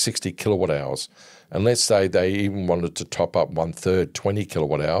 60 kilowatt hours. And let's say they even wanted to top up 1/3, 20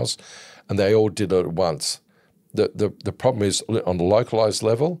 kilowatt hours, and they all did it at once. The problem is on the localized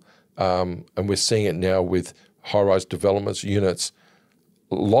level, and we're seeing it now with high-rise developments, units,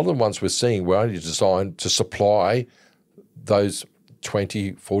 a lot of the ones we're seeing were only designed to supply those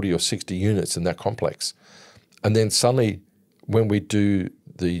 20, 40 or 60 units in that complex. And then suddenly when we do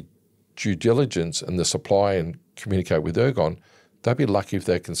the due diligence and the supply and communicate with Ergon, they'd be lucky if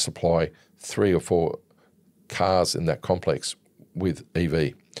they can supply 3 or 4 cars in that complex with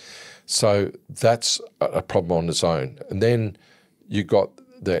EV. So that's a problem on its own. And then you got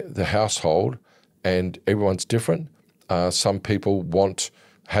the household, and everyone's different. Some people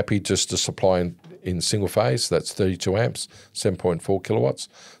happy just to supply in single phase, that's 32 amps, 7.4 kilowatts.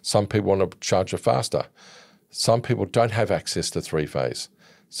 Some people want to charge it faster. Some people don't have access to 3-phase.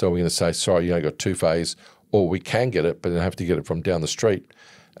 So we're going to say, sorry, you only got 2-phase, or we can get it, but then have to get it from down the street.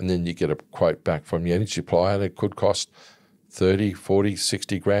 And then you get a quote back from the energy supplier, and it could cost 30, 40,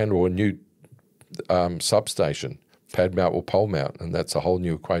 60 grand, or a new substation, pad mount or pole mount, and that's a whole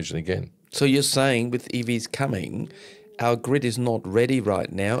new equation again. So you're saying with EVs coming, our grid is not ready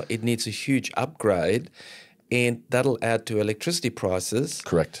right now. It needs a huge upgrade, and that'll add to electricity prices.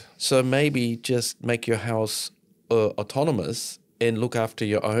 Correct. So maybe just make your house autonomous and look after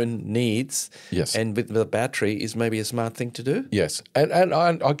your own needs. Yes. And with the battery is maybe a smart thing to do. Yes. And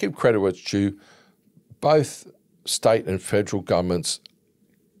I give credit where it's due. Both state and federal governments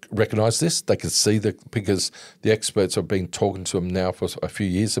recognise this. They can see that because the experts have been talking to them now for a few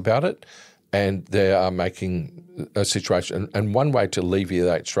years about it, and they are making a situation. And one way to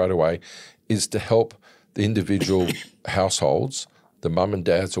alleviate straight away is to help the individual households, the mum and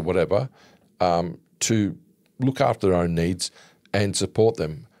dads or whatever, to look after their own needs and support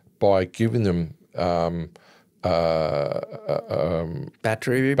them by giving them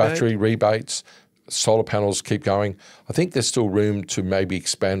battery rebates. Solar panels keep going. I think there's still room to maybe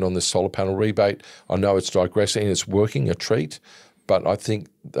expand on this solar panel rebate. I know it's digressing, it's working a treat, but I think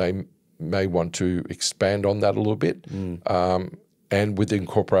they may want to expand on that a little bit. And with the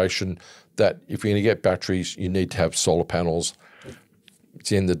incorporation that if you're going to get batteries, you need to have solar panels. At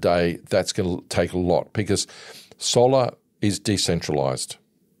the end of the day, that's going to take a lot because solar is decentralized,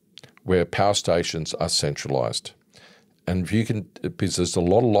 where power stations are centralized. And if you can, because there's a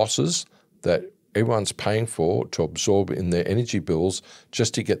lot of losses that everyone's paying for to absorb in their energy bills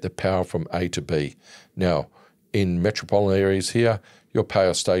just to get the power from A to B. Now, in metropolitan areas here, your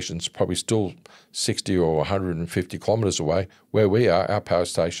power station's probably still 60 or 150 kilometres away. Where we are, our power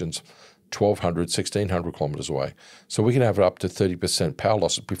station's 1,200, 1,600 kilometres away. So we can have up to 30% power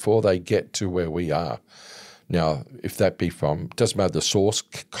losses before they get to where we are. Now, if that be from, doesn't matter the source,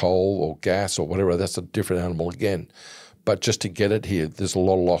 coal or gas or whatever, that's a different animal again. But just to get it here, there's a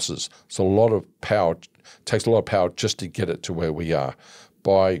lot of losses. So a lot of power, takes a lot of power just to get it to where we are.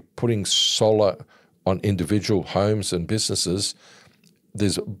 By putting solar on individual homes and businesses,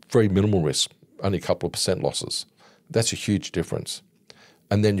 there's very minimal risk, only a couple of percent losses. That's a huge difference.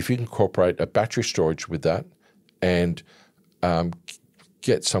 And then if you can incorporate a battery storage with that and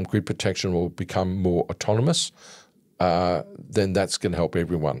get some grid protection or become more autonomous, then that's going to help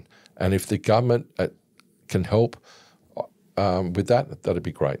everyone. And if the government can help with that, that'd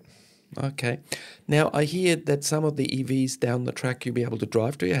be great. Okay. Now, I hear that some of the EVs down the track, you'll be able to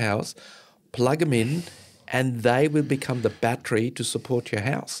drive to your house, plug them in, and they will become the battery to support your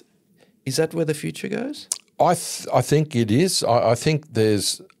house. Is that where the future goes? I think it is. I think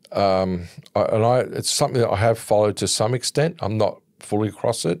there's, it's something that I have followed to some extent. I'm not fully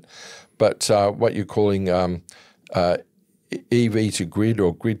across it, but what you're calling EV to grid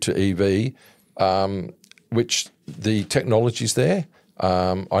or grid to EV, which the technology's there.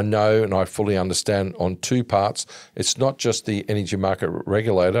 I know and I fully understand on two parts. It's not just the energy market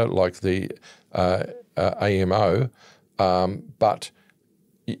regulator like the AMO, but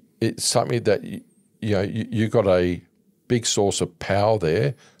it's something that you got a big source of power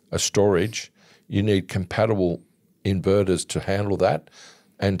there, a storage. You need compatible inverters to handle that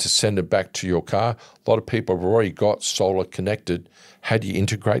and to send it back to your car. A lot of people have already got solar connected. How do you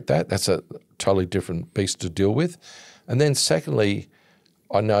integrate that? That's a totally different beast to deal with. And then secondly,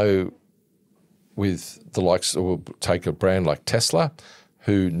 I know with the likes, we'll take a brand like Tesla,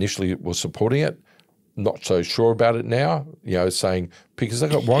 who initially was supporting it, not so sure about it now, saying, because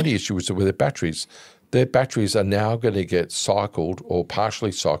they've got warranty issues with their batteries. Their batteries are now going to get cycled or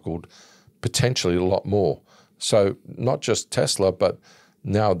partially cycled, potentially a lot more. So not just Tesla, but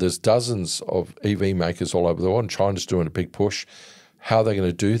now there's dozens of EV makers all over the world, and China's doing a big push. How are they going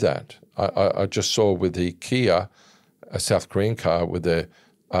to do that? I just saw with the Kia, a South Korean car with their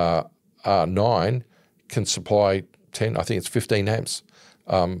R9 can supply 10, I think it's 15 amps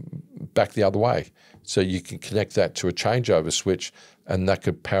back the other way. So you can connect that to a changeover switch and that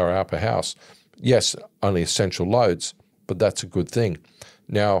could power up a house. Yes, only essential loads, but that's a good thing.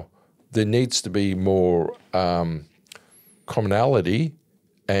 Now, there needs to be more commonality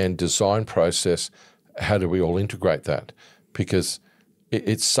and design process. How do we all integrate that? Because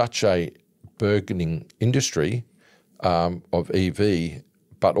it's such a burgeoning industry of EV,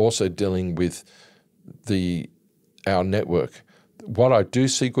 but also dealing with our network. What I do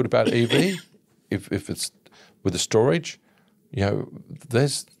see good about EV, if it's with the storage,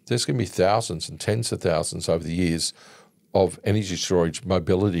 there's going to be thousands and tens of thousands over the years of energy storage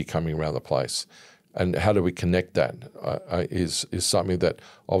mobility coming around the place. And how do we connect that is something that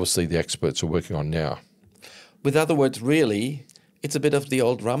obviously the experts are working on now. With other words, really, it's a bit of the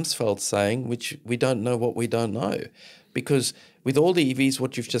old Rumsfeld saying, which we don't know what we don't know. Because with all the EVs,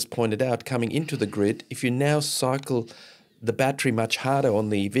 what you've just pointed out, coming into the grid, if you now cycle the battery much harder on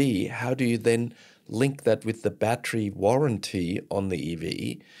the EV, how do you then link that with the battery warranty on the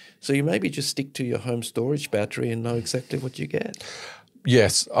EV? So you maybe just stick to your home storage battery and know exactly what you get.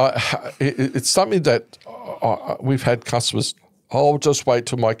 Yes, it's something that we've had customers, I'll just wait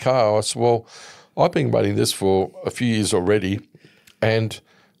till my car. I said, well, I've been waiting this for a few years already, and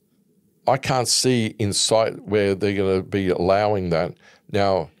I can't see in sight where they're going to be allowing that.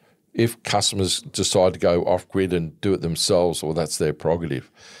 Now, if customers decide to go off-grid and do it themselves, well, that's their prerogative.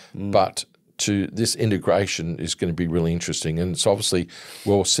 But this integration is going to be really interesting. And it's obviously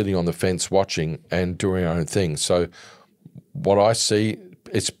we're all sitting on the fence watching and doing our own thing. So what I see,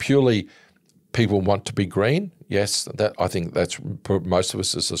 it's purely people want to be green. Yes, that I think that's for most of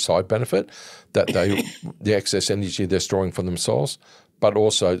us is a side benefit, that the excess energy they're storing for themselves, but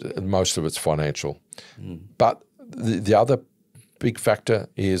also most of it's financial. But the other big factor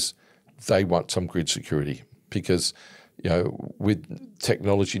is they want some grid security because, with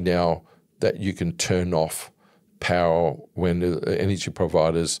technology now that you can turn off power when the energy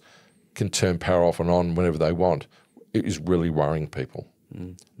providers can turn power off and on whenever they want, it is really worrying people.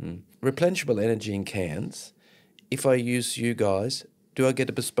 Replenishable energy in Cairns. If I use you guys, do I get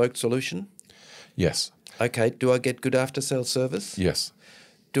a bespoke solution? Yes. Okay. Do I get good after-sale service? Yes.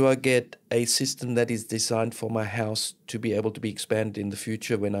 Do I get a system that is designed for my house to be able to be expanded in the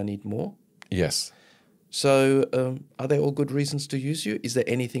future when I need more? Yes. So are they all good reasons to use you? Is there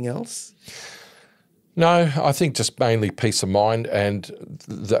anything else? No, I think just mainly peace of mind and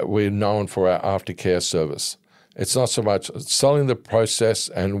that we're known for our aftercare service. It's not so much selling the process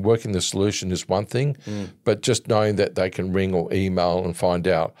and working the solution is one thing, but just knowing that they can ring or email and find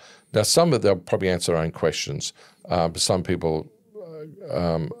out. Now, some of them probably answer their own questions, but some people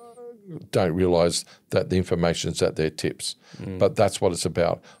don't realise that the information is at their tips. But that's what it's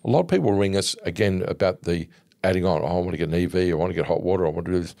about. A lot of people ring us, again, about the adding on, I want to get an EV, I want to get hot water, I want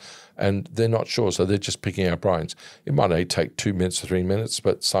to do this, and they're not sure, so they're just picking our brains. It might only take 2 minutes or 3 minutes,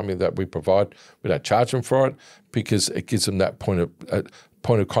 but something that we provide, we don't charge them for it because it gives them that point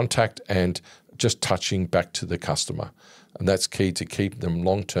of contact and just touching back to the customer. And that's key to keep them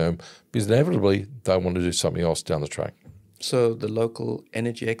long-term because inevitably they want to do something else down the track. So the local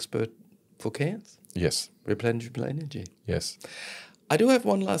energy expert for Cairns? Yes. Replenishable energy. Yes. I do have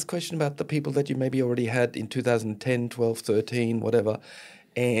one last question about the people that you maybe already had in 2010, 12, 13, whatever,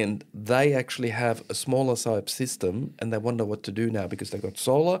 and they actually have a smaller type system and they wonder what to do now because they've got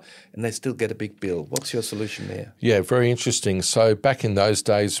solar and they still get a big bill. What's your solution there? Yeah, very interesting. So back in those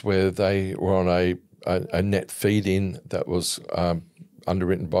days where they were on a net feed-in that was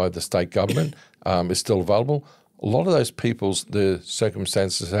underwritten by the state government is still available. A lot of those people's, the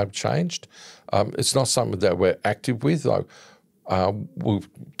circumstances have changed. It's not something that we're active with. We'll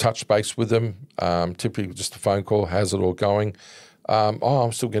touch base with them, typically just a phone call, how's it all going?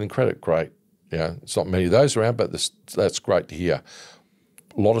 I'm still getting credit, great. It's not many of those around, but that's great to hear.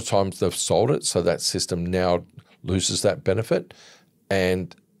 A lot of times they've sold it, so that system now loses that benefit,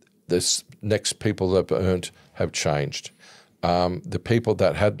 and the next people that have earned have changed. The people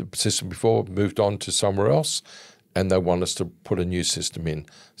that had the system before moved on to somewhere else, and they want us to put a new system in.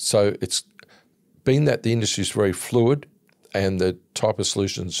 So it's been that the industry is very fluid, and the type of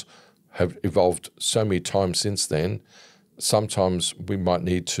solutions have evolved so many times since then. Sometimes we might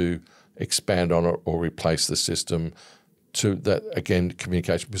need to expand on it or replace the system to that, again,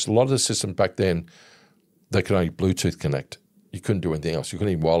 communication. Because a lot of the systems back then, they could only Bluetooth connect. You couldn't do anything else. You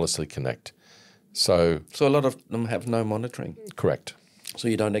couldn't even wirelessly connect. So a lot of them have no monitoring. Correct. So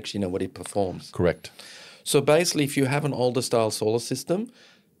you don't actually know what it performs. Correct. So basically, if you have an older style solar system,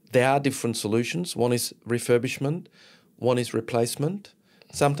 there are different solutions. One is refurbishment. One is replacement.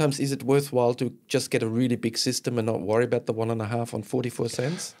 Sometimes is it worthwhile to just get a really big system and not worry about the 1.5 on 44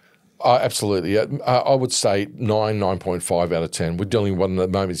 cents? Absolutely. I would say 9.5 out of 10. We're dealing with one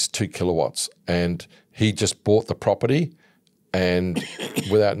at the moment is 2 kilowatts, and he just bought the property, and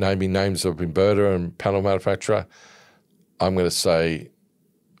without naming names of inverter and panel manufacturer, I'm going to say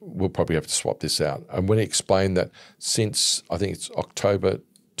we'll probably have to swap this out. And when he explained that since I think it's October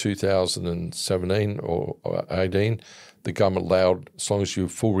 2017 or 18, the government allowed, as long as you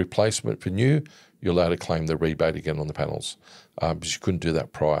full replacement for new, you're allowed to claim the rebate again on the panels, because you couldn't do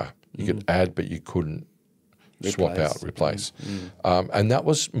that prior. You could add, but you couldn't swap out, replace. And that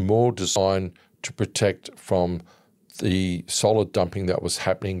was more designed to protect from the solar dumping that was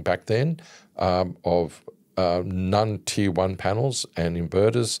happening back then, of non-tier 1 panels and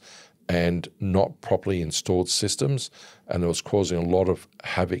inverters and not properly installed systems, and it was causing a lot of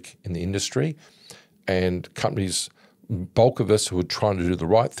havoc in the industry. And companies, bulk of us who were trying to do the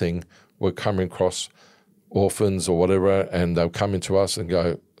right thing, were coming across orphans or whatever, and they'll come into us and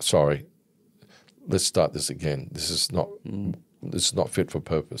go, sorry, let's start this again. This is not fit for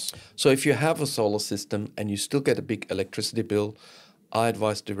purpose. So if you have a solar system and you still get a big electricity bill, I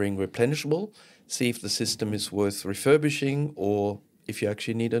advise to ring Replenishable, see if the system is worth refurbishing or if you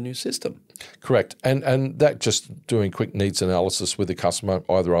actually need a new system. Correct. And that just doing quick needs analysis with the customer,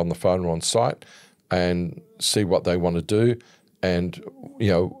 either on the phone or on site, and see what they want to do, and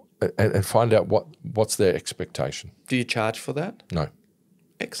and find out what's their expectation. Do you charge for that? No.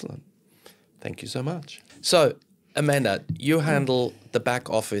 Excellent. Thank you so much. So, Amanda, you handle the back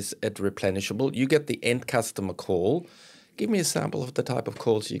office at Replenishable. You get the end customer call. Give me a sample of the type of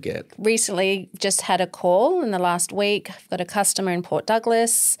calls you get. Recently just had a call in the last week. I've got a customer in Port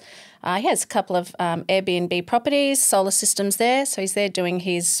Douglas. He has a couple of Airbnb properties, solar systems there. So he's there doing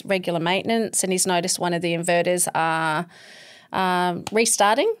his regular maintenance, and he's noticed one of the inverters are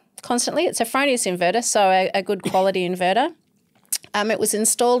restarting constantly. It's a Fronius inverter, so a good quality inverter. It was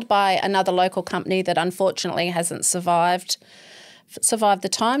installed by another local company that unfortunately hasn't survived the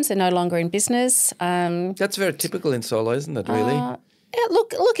times. They're no longer in business. That's very typical in solar, isn't it, really? Yeah,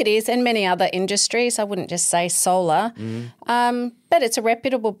 look, it is, and many other industries. I wouldn't just say solar, but it's a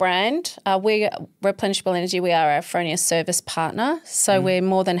reputable brand. We, Replenishable Energy, we are a Fronius service partner, so we're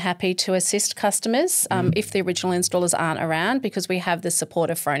more than happy to assist customers if the original installers aren't around, because we have the support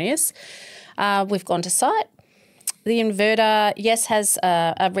of Fronius. We've gone to site. The inverter, yes, has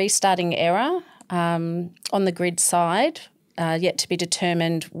a restarting error on the grid side, yet to be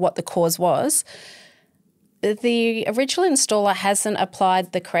determined what the cause was. The original installer hasn't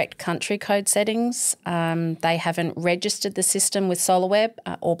applied the correct country code settings. They haven't registered the system with SolarWeb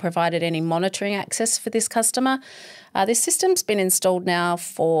or provided any monitoring access for this customer. This system's been installed now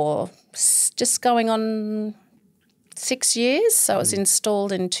for just going on 6 years, so it was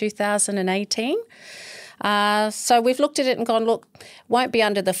installed in 2018. So we've looked at it and gone, look, won't be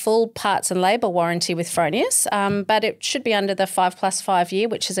under the full parts and labour warranty with Fronius, but it should be under the 5+5 year,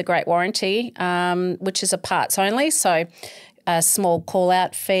 which is a great warranty, which is a parts only. So a small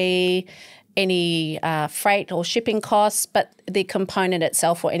call-out fee, any freight or shipping costs, but the component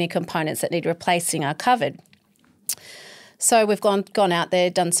itself or any components that need replacing are covered. So we've gone out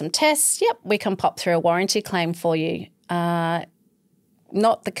there, done some tests. Yep, we can pop through a warranty claim for you.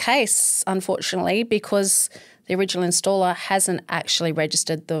 Not the case, unfortunately, because the original installer hasn't actually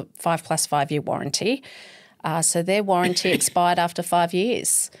registered the 5+5 year warranty. So their warranty expired after 5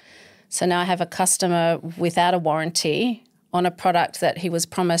 years. So now I have a customer without a warranty on a product that he was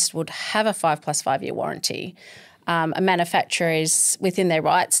promised would have a 5+5 year warranty. A manufacturer is within their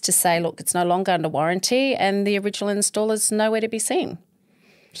rights to say, look, it's no longer under warranty, and the original installer's nowhere to be seen.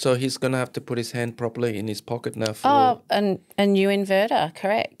 So he's going to have to put his hand properly in his pocket now for... and a new inverter,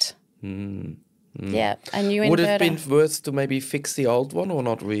 correct. Yeah, a new inverter. Would it have been worth to maybe fix the old one or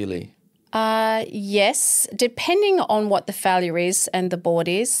not really? Yes, depending on what the failure is and the board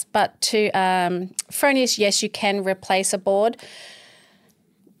is. But to Fronius, yes, you can replace a board.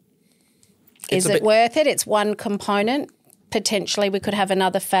 Is it worth it? It's one component. Potentially we could have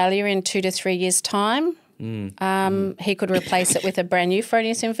another failure in 2 to 3 years' time. He could replace it with a brand new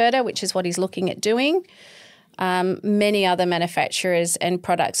Fronius inverter, which is what he's looking at doing. Many other manufacturers and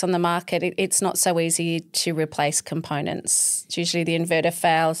products on the market, it's not so easy to replace components. It's usually the inverter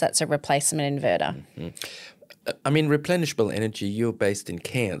fails, that's a replacement inverter. I mean, Replenishable Energy, you're based in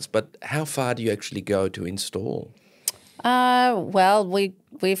Cairns, but how far do you actually go to install? Well,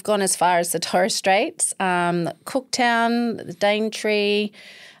 we've gone as far as the Torres Straits, Cooktown, the Daintree,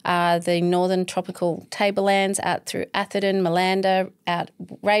 the northern tropical tablelands out through Atherton, Malanda, out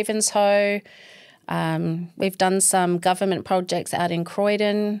Ravenshoe. We've done some government projects out in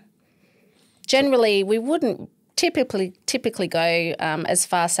Croydon. Generally, we wouldn't typically go as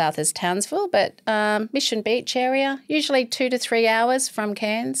far south as Townsville, but Mission Beach area, usually 2 to 3 hours from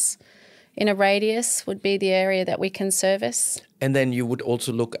Cairns in a radius would be the area that we can service. And then you would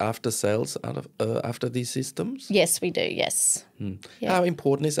also look after sales after these systems? Yes, we do, yes. Yeah. How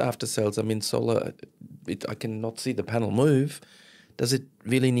important is after sales? I mean, solar, I cannot see the panel move. Does it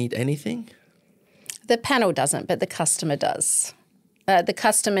really need anything? The panel doesn't, but the customer does. The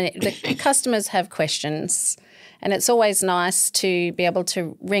customers have questions, and it's always nice to be able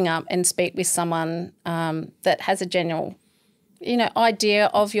to ring up and speak with someone that has a general,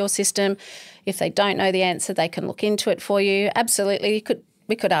 idea of your system. If they don't know the answer, they can look into it for you. Absolutely,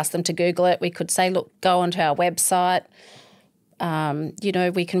 we could ask them to Google it. We could say, look, go onto our website.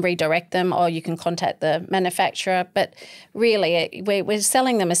 We can redirect them, or you can contact the manufacturer. But really, we're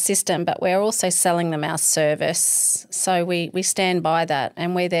selling them a system, but we're also selling them our service. So we stand by that,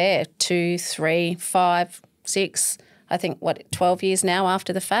 and we're there 2, 3, 5, 6, I think, 12 years now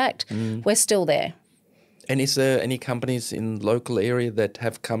after the fact. We're still there. And is there any companies in the local area that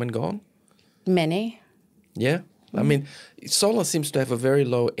have come and gone? Many. Yeah? I mean, solar seems to have a very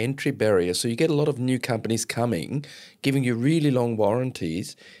low entry barrier, so you get a lot of new companies coming, giving you really long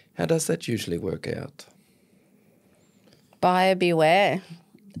warranties. How does that usually work out? Buyer beware.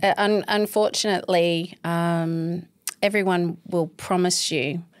 Unfortunately, everyone will promise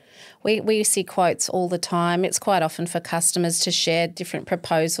you. We see quotes all the time. It's quite often for customers to share different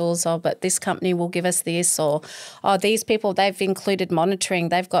proposals. Oh, but this company will give us this, or these people, they've included monitoring.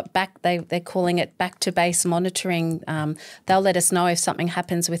 They've got they're calling it back to base monitoring. They'll let us know if something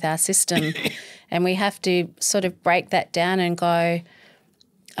happens with our system, and we have to sort of break that down and go,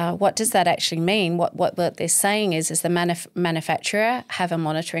 what does that actually mean? What they're saying is the manufacturer have a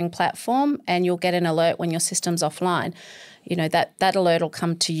monitoring platform, and you'll get an alert when your system's offline. That alert will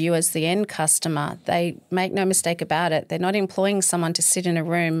come to you as the end customer. They make no mistake about it. They're not employing someone to sit in a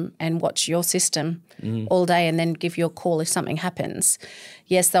room and watch your system all day and then give you a call if something happens.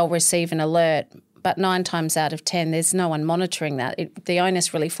 Yes, they'll receive an alert, but 9 times out of 10, there's no one monitoring that. The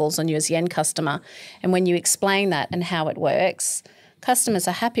onus really falls on you as the end customer. And when you explain that and how it works, customers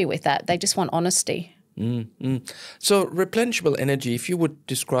are happy with that. They just want honesty. So replenishable energy, if you would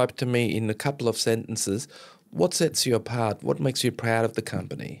describe to me in a couple of sentences, what sets you apart? What makes you proud of the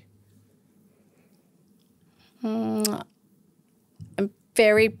company? I'm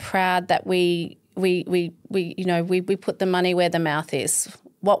very proud that we put the money where the mouth is.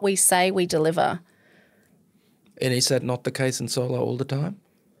 What we say, we deliver. And is that not the case in solar all the time?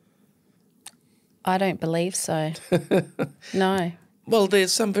 I don't believe so. No. Well,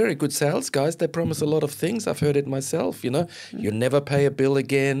 there's some very good sales guys. They promise a lot of things. I've heard it myself, You never pay a bill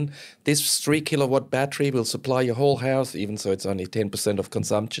again. This 3 kilowatt battery will supply your whole house, even so it's only 10% of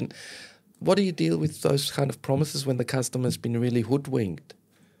consumption. What do you deal with those kind of promises when the customer's been really hoodwinked?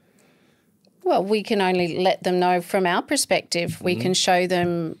 Well, we can only let them know from our perspective. We can show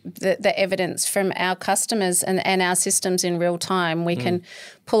them the evidence from our customers and our systems in real time. We can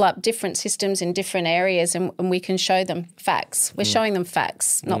pull up different systems in different areas and we can show them facts. We're showing them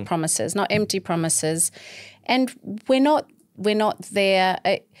facts, not promises, not empty promises. And we're not there.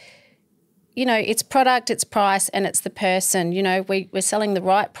 It's product, it's price, and it's the person. We're selling the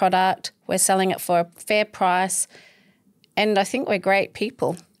right product. We're selling it for a fair price. And I think we're great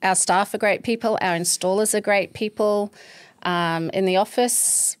people. Our staff are great people. Our installers are great people. In the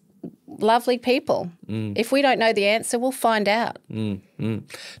office, lovely people. If we don't know the answer, we'll find out. Do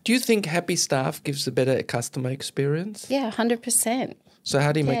you think happy staff gives a better customer experience? Yeah, 100%. So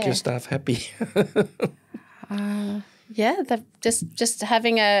how do you make your staff happy? Just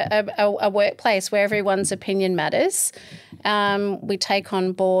having a workplace where everyone's opinion matters. We take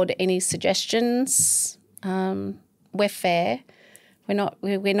on board any suggestions. We're fair.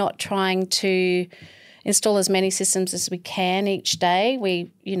 We're not trying to install as many systems as we can each day.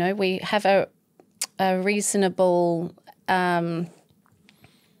 We have a reasonable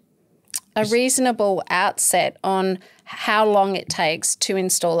outset on how long it takes to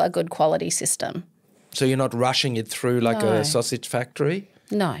install a good quality system. So you're not rushing it through like a sausage factory?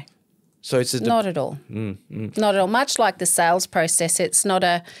 No. So it's not at all. Not at all. Much like the sales process, it's not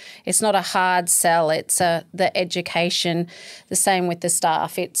a hard sell. It's the education. The same with the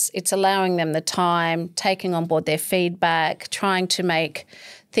staff. It's allowing them the time, taking on board their feedback, trying to make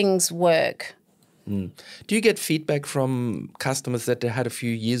things work. Do you get feedback from customers that they had a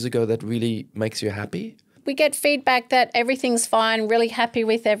few years ago that really makes you happy? We get feedback that everything's fine, really happy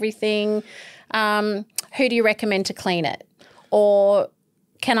with everything. Who do you recommend to clean it? Or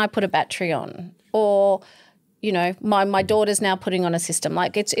can I put a battery on? Or, my daughter's now putting on a system.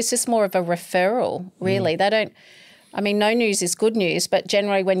 Like it's just more of a referral, really. They don't, no news is good news, but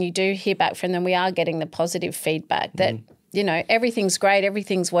generally when you do hear back from them, we are getting the positive feedback that, everything's great,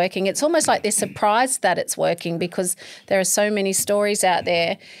 everything's working. It's almost like they're surprised that it's working because there are so many stories out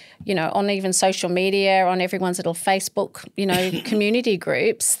there, on even social media, on everyone's little Facebook, community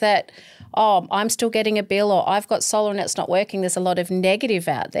groups that, oh, I'm still getting a bill, or I've got solar and it's not working. There's a lot of negative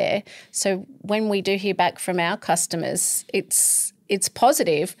out there. So when we do hear back from our customers, it's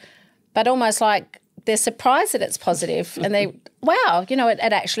positive, but almost like they're surprised that it's positive and they, wow, you know, it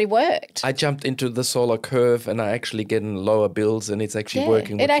actually worked. I jumped into the solar curve and I actually getting lower bills and it's actually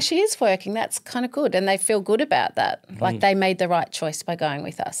working. It actually is working. That's kind of good. And they feel good about that. Like they made the right choice by going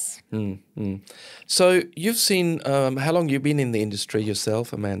with us. So you've seen, how long you've been in the industry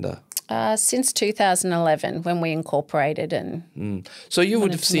yourself, Amanda? Since 2011 when we incorporated and So you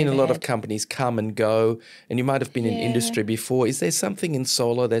would have seen a lot of companies come and go, and you might have been in industry before. Is there something in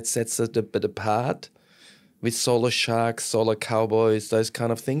solar that sets it a bit apart with solar sharks, solar cowboys, those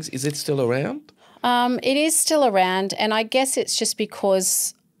kind of things? Is it still around? It is still around, and I guess it's just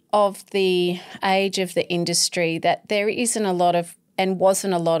because of the age of the industry that there isn't a lot of and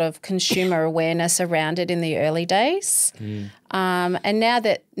wasn't a lot of consumer awareness around it in the early days. And now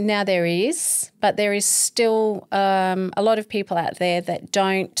there is, but there is still a lot of people out there that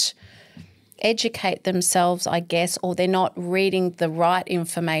don't educate themselves, I guess, or they're not reading the right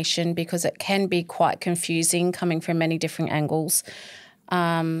information because it can be quite confusing coming from many different angles,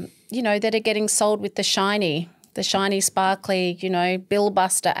 you know, that are getting sold with the shiny, sparkly, you know, bill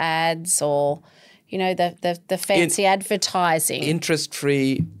buster ads or, you know, the fancy advertising.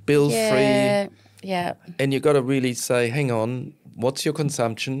 Interest-free, bill-free. Yeah. And you've got to really say, hang on, what's your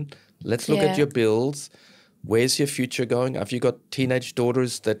consumption? Let's look at your bills. Where's your future going? Have you got teenage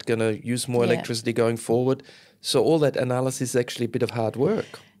daughters that are going to use more electricity going forward? So all that analysis is actually a bit of hard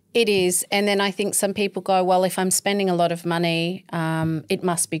work. It is. And then I think some people go, well, if I'm spending a lot of money, it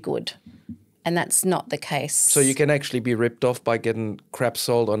must be good. And that's not the case. So you can actually be ripped off by getting crap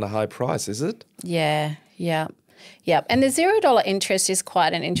sold on a high price, is it? Yeah. And the $0 interest is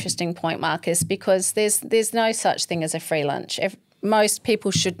quite an interesting point, Marcus, because there's no such thing as a free lunch. Most people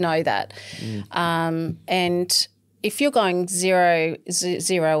should know that. And if you're going zero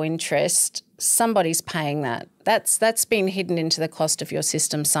interest, somebody's paying that. That's been hidden into the cost of your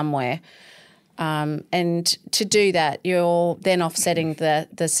system somewhere. And to do that, you're then offsetting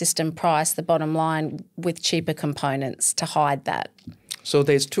the system price, the bottom line, with cheaper components to hide that. So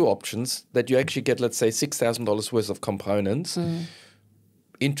there's two options that you actually get, let's say, $6,000 worth of components,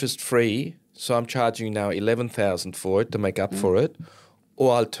 interest-free. So I'm charging now $11,000 for it to make up for it.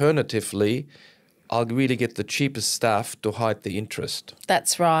 Or alternatively, I'll really get the cheapest stuff to hide the interest.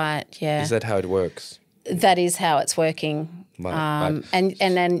 That's right, yeah. Is that how it works? That is how it's working. Right. And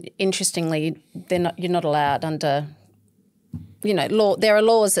then interestingly, you're not allowed under, you know, law. There are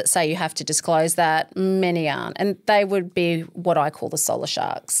laws that say you have to disclose that. Many aren't, and they would be what I call the solar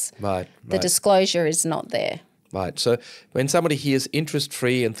sharks. Right. The disclosure is not there. Right. So when somebody hears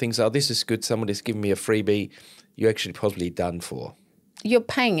interest-free and thinks, oh, this is good, somebody's giving me a freebie, you're actually probably done for. You're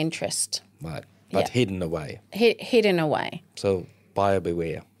paying interest. Right. But hidden away. Hidden away. So buyer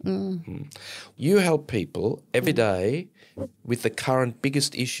beware. You help people every day with the current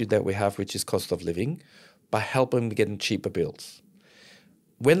biggest issue that we have, which is cost of living, by helping them get cheaper bills.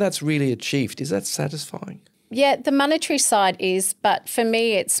 When that's really achieved, is that satisfying? Yeah, the monetary side is, but for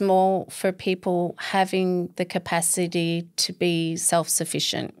me it's more for people having the capacity to be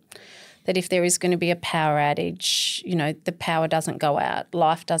self-sufficient. That if there is going to be a power outage, you know, the power doesn't go out,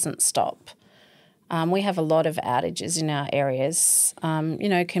 life doesn't stop. We have a lot of outages in our areas, you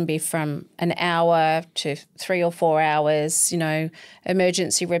know, can be from an hour to 3 or 4 hours, you know,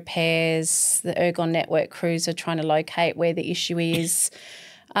 emergency repairs, the Ergon network crews are trying to locate where the issue is.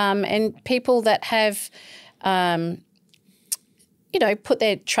 And people that have, you know, put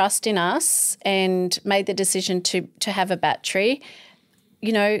their trust in us and made the decision to have a battery,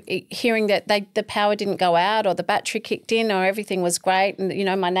 you know, hearing that the power didn't go out or the battery kicked in or everything was great and, you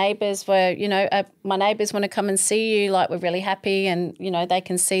know, my neighbours want to come and see you, like we're really happy and, you know, they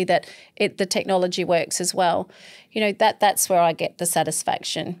can see that the technology works as well. You know, that's where I get the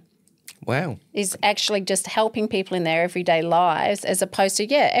satisfaction. Wow. Is actually just helping people in their everyday lives as opposed to,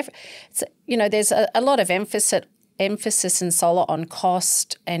 you know, there's a lot of emphasis in solar on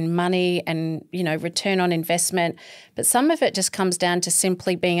cost and money and, you know, return on investment. But some of it just comes down to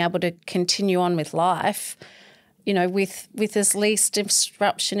simply being able to continue on with life, you know, with as least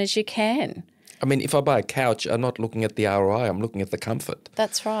disruption as you can. I mean, if I buy a couch, I'm not looking at the ROI, I'm looking at the comfort.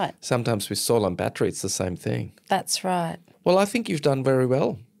 That's right. Sometimes with solar and battery, it's the same thing. That's right. Well, I think you've done very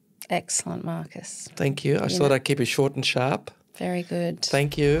well. Excellent, Marcus. Thank you. I thought I'd keep it short and sharp. Very good.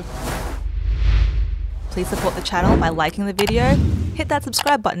 Thank you. Please support the channel by liking the video, hit that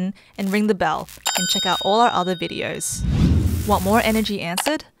subscribe button and ring the bell, and check out all our other videos. Want more energy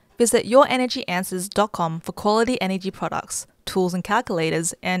answered? Visit yourenergyanswers.com for quality energy products, tools and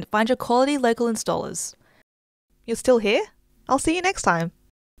calculators, and find your quality local installers. You're still here? I'll see you next time.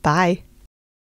 Bye.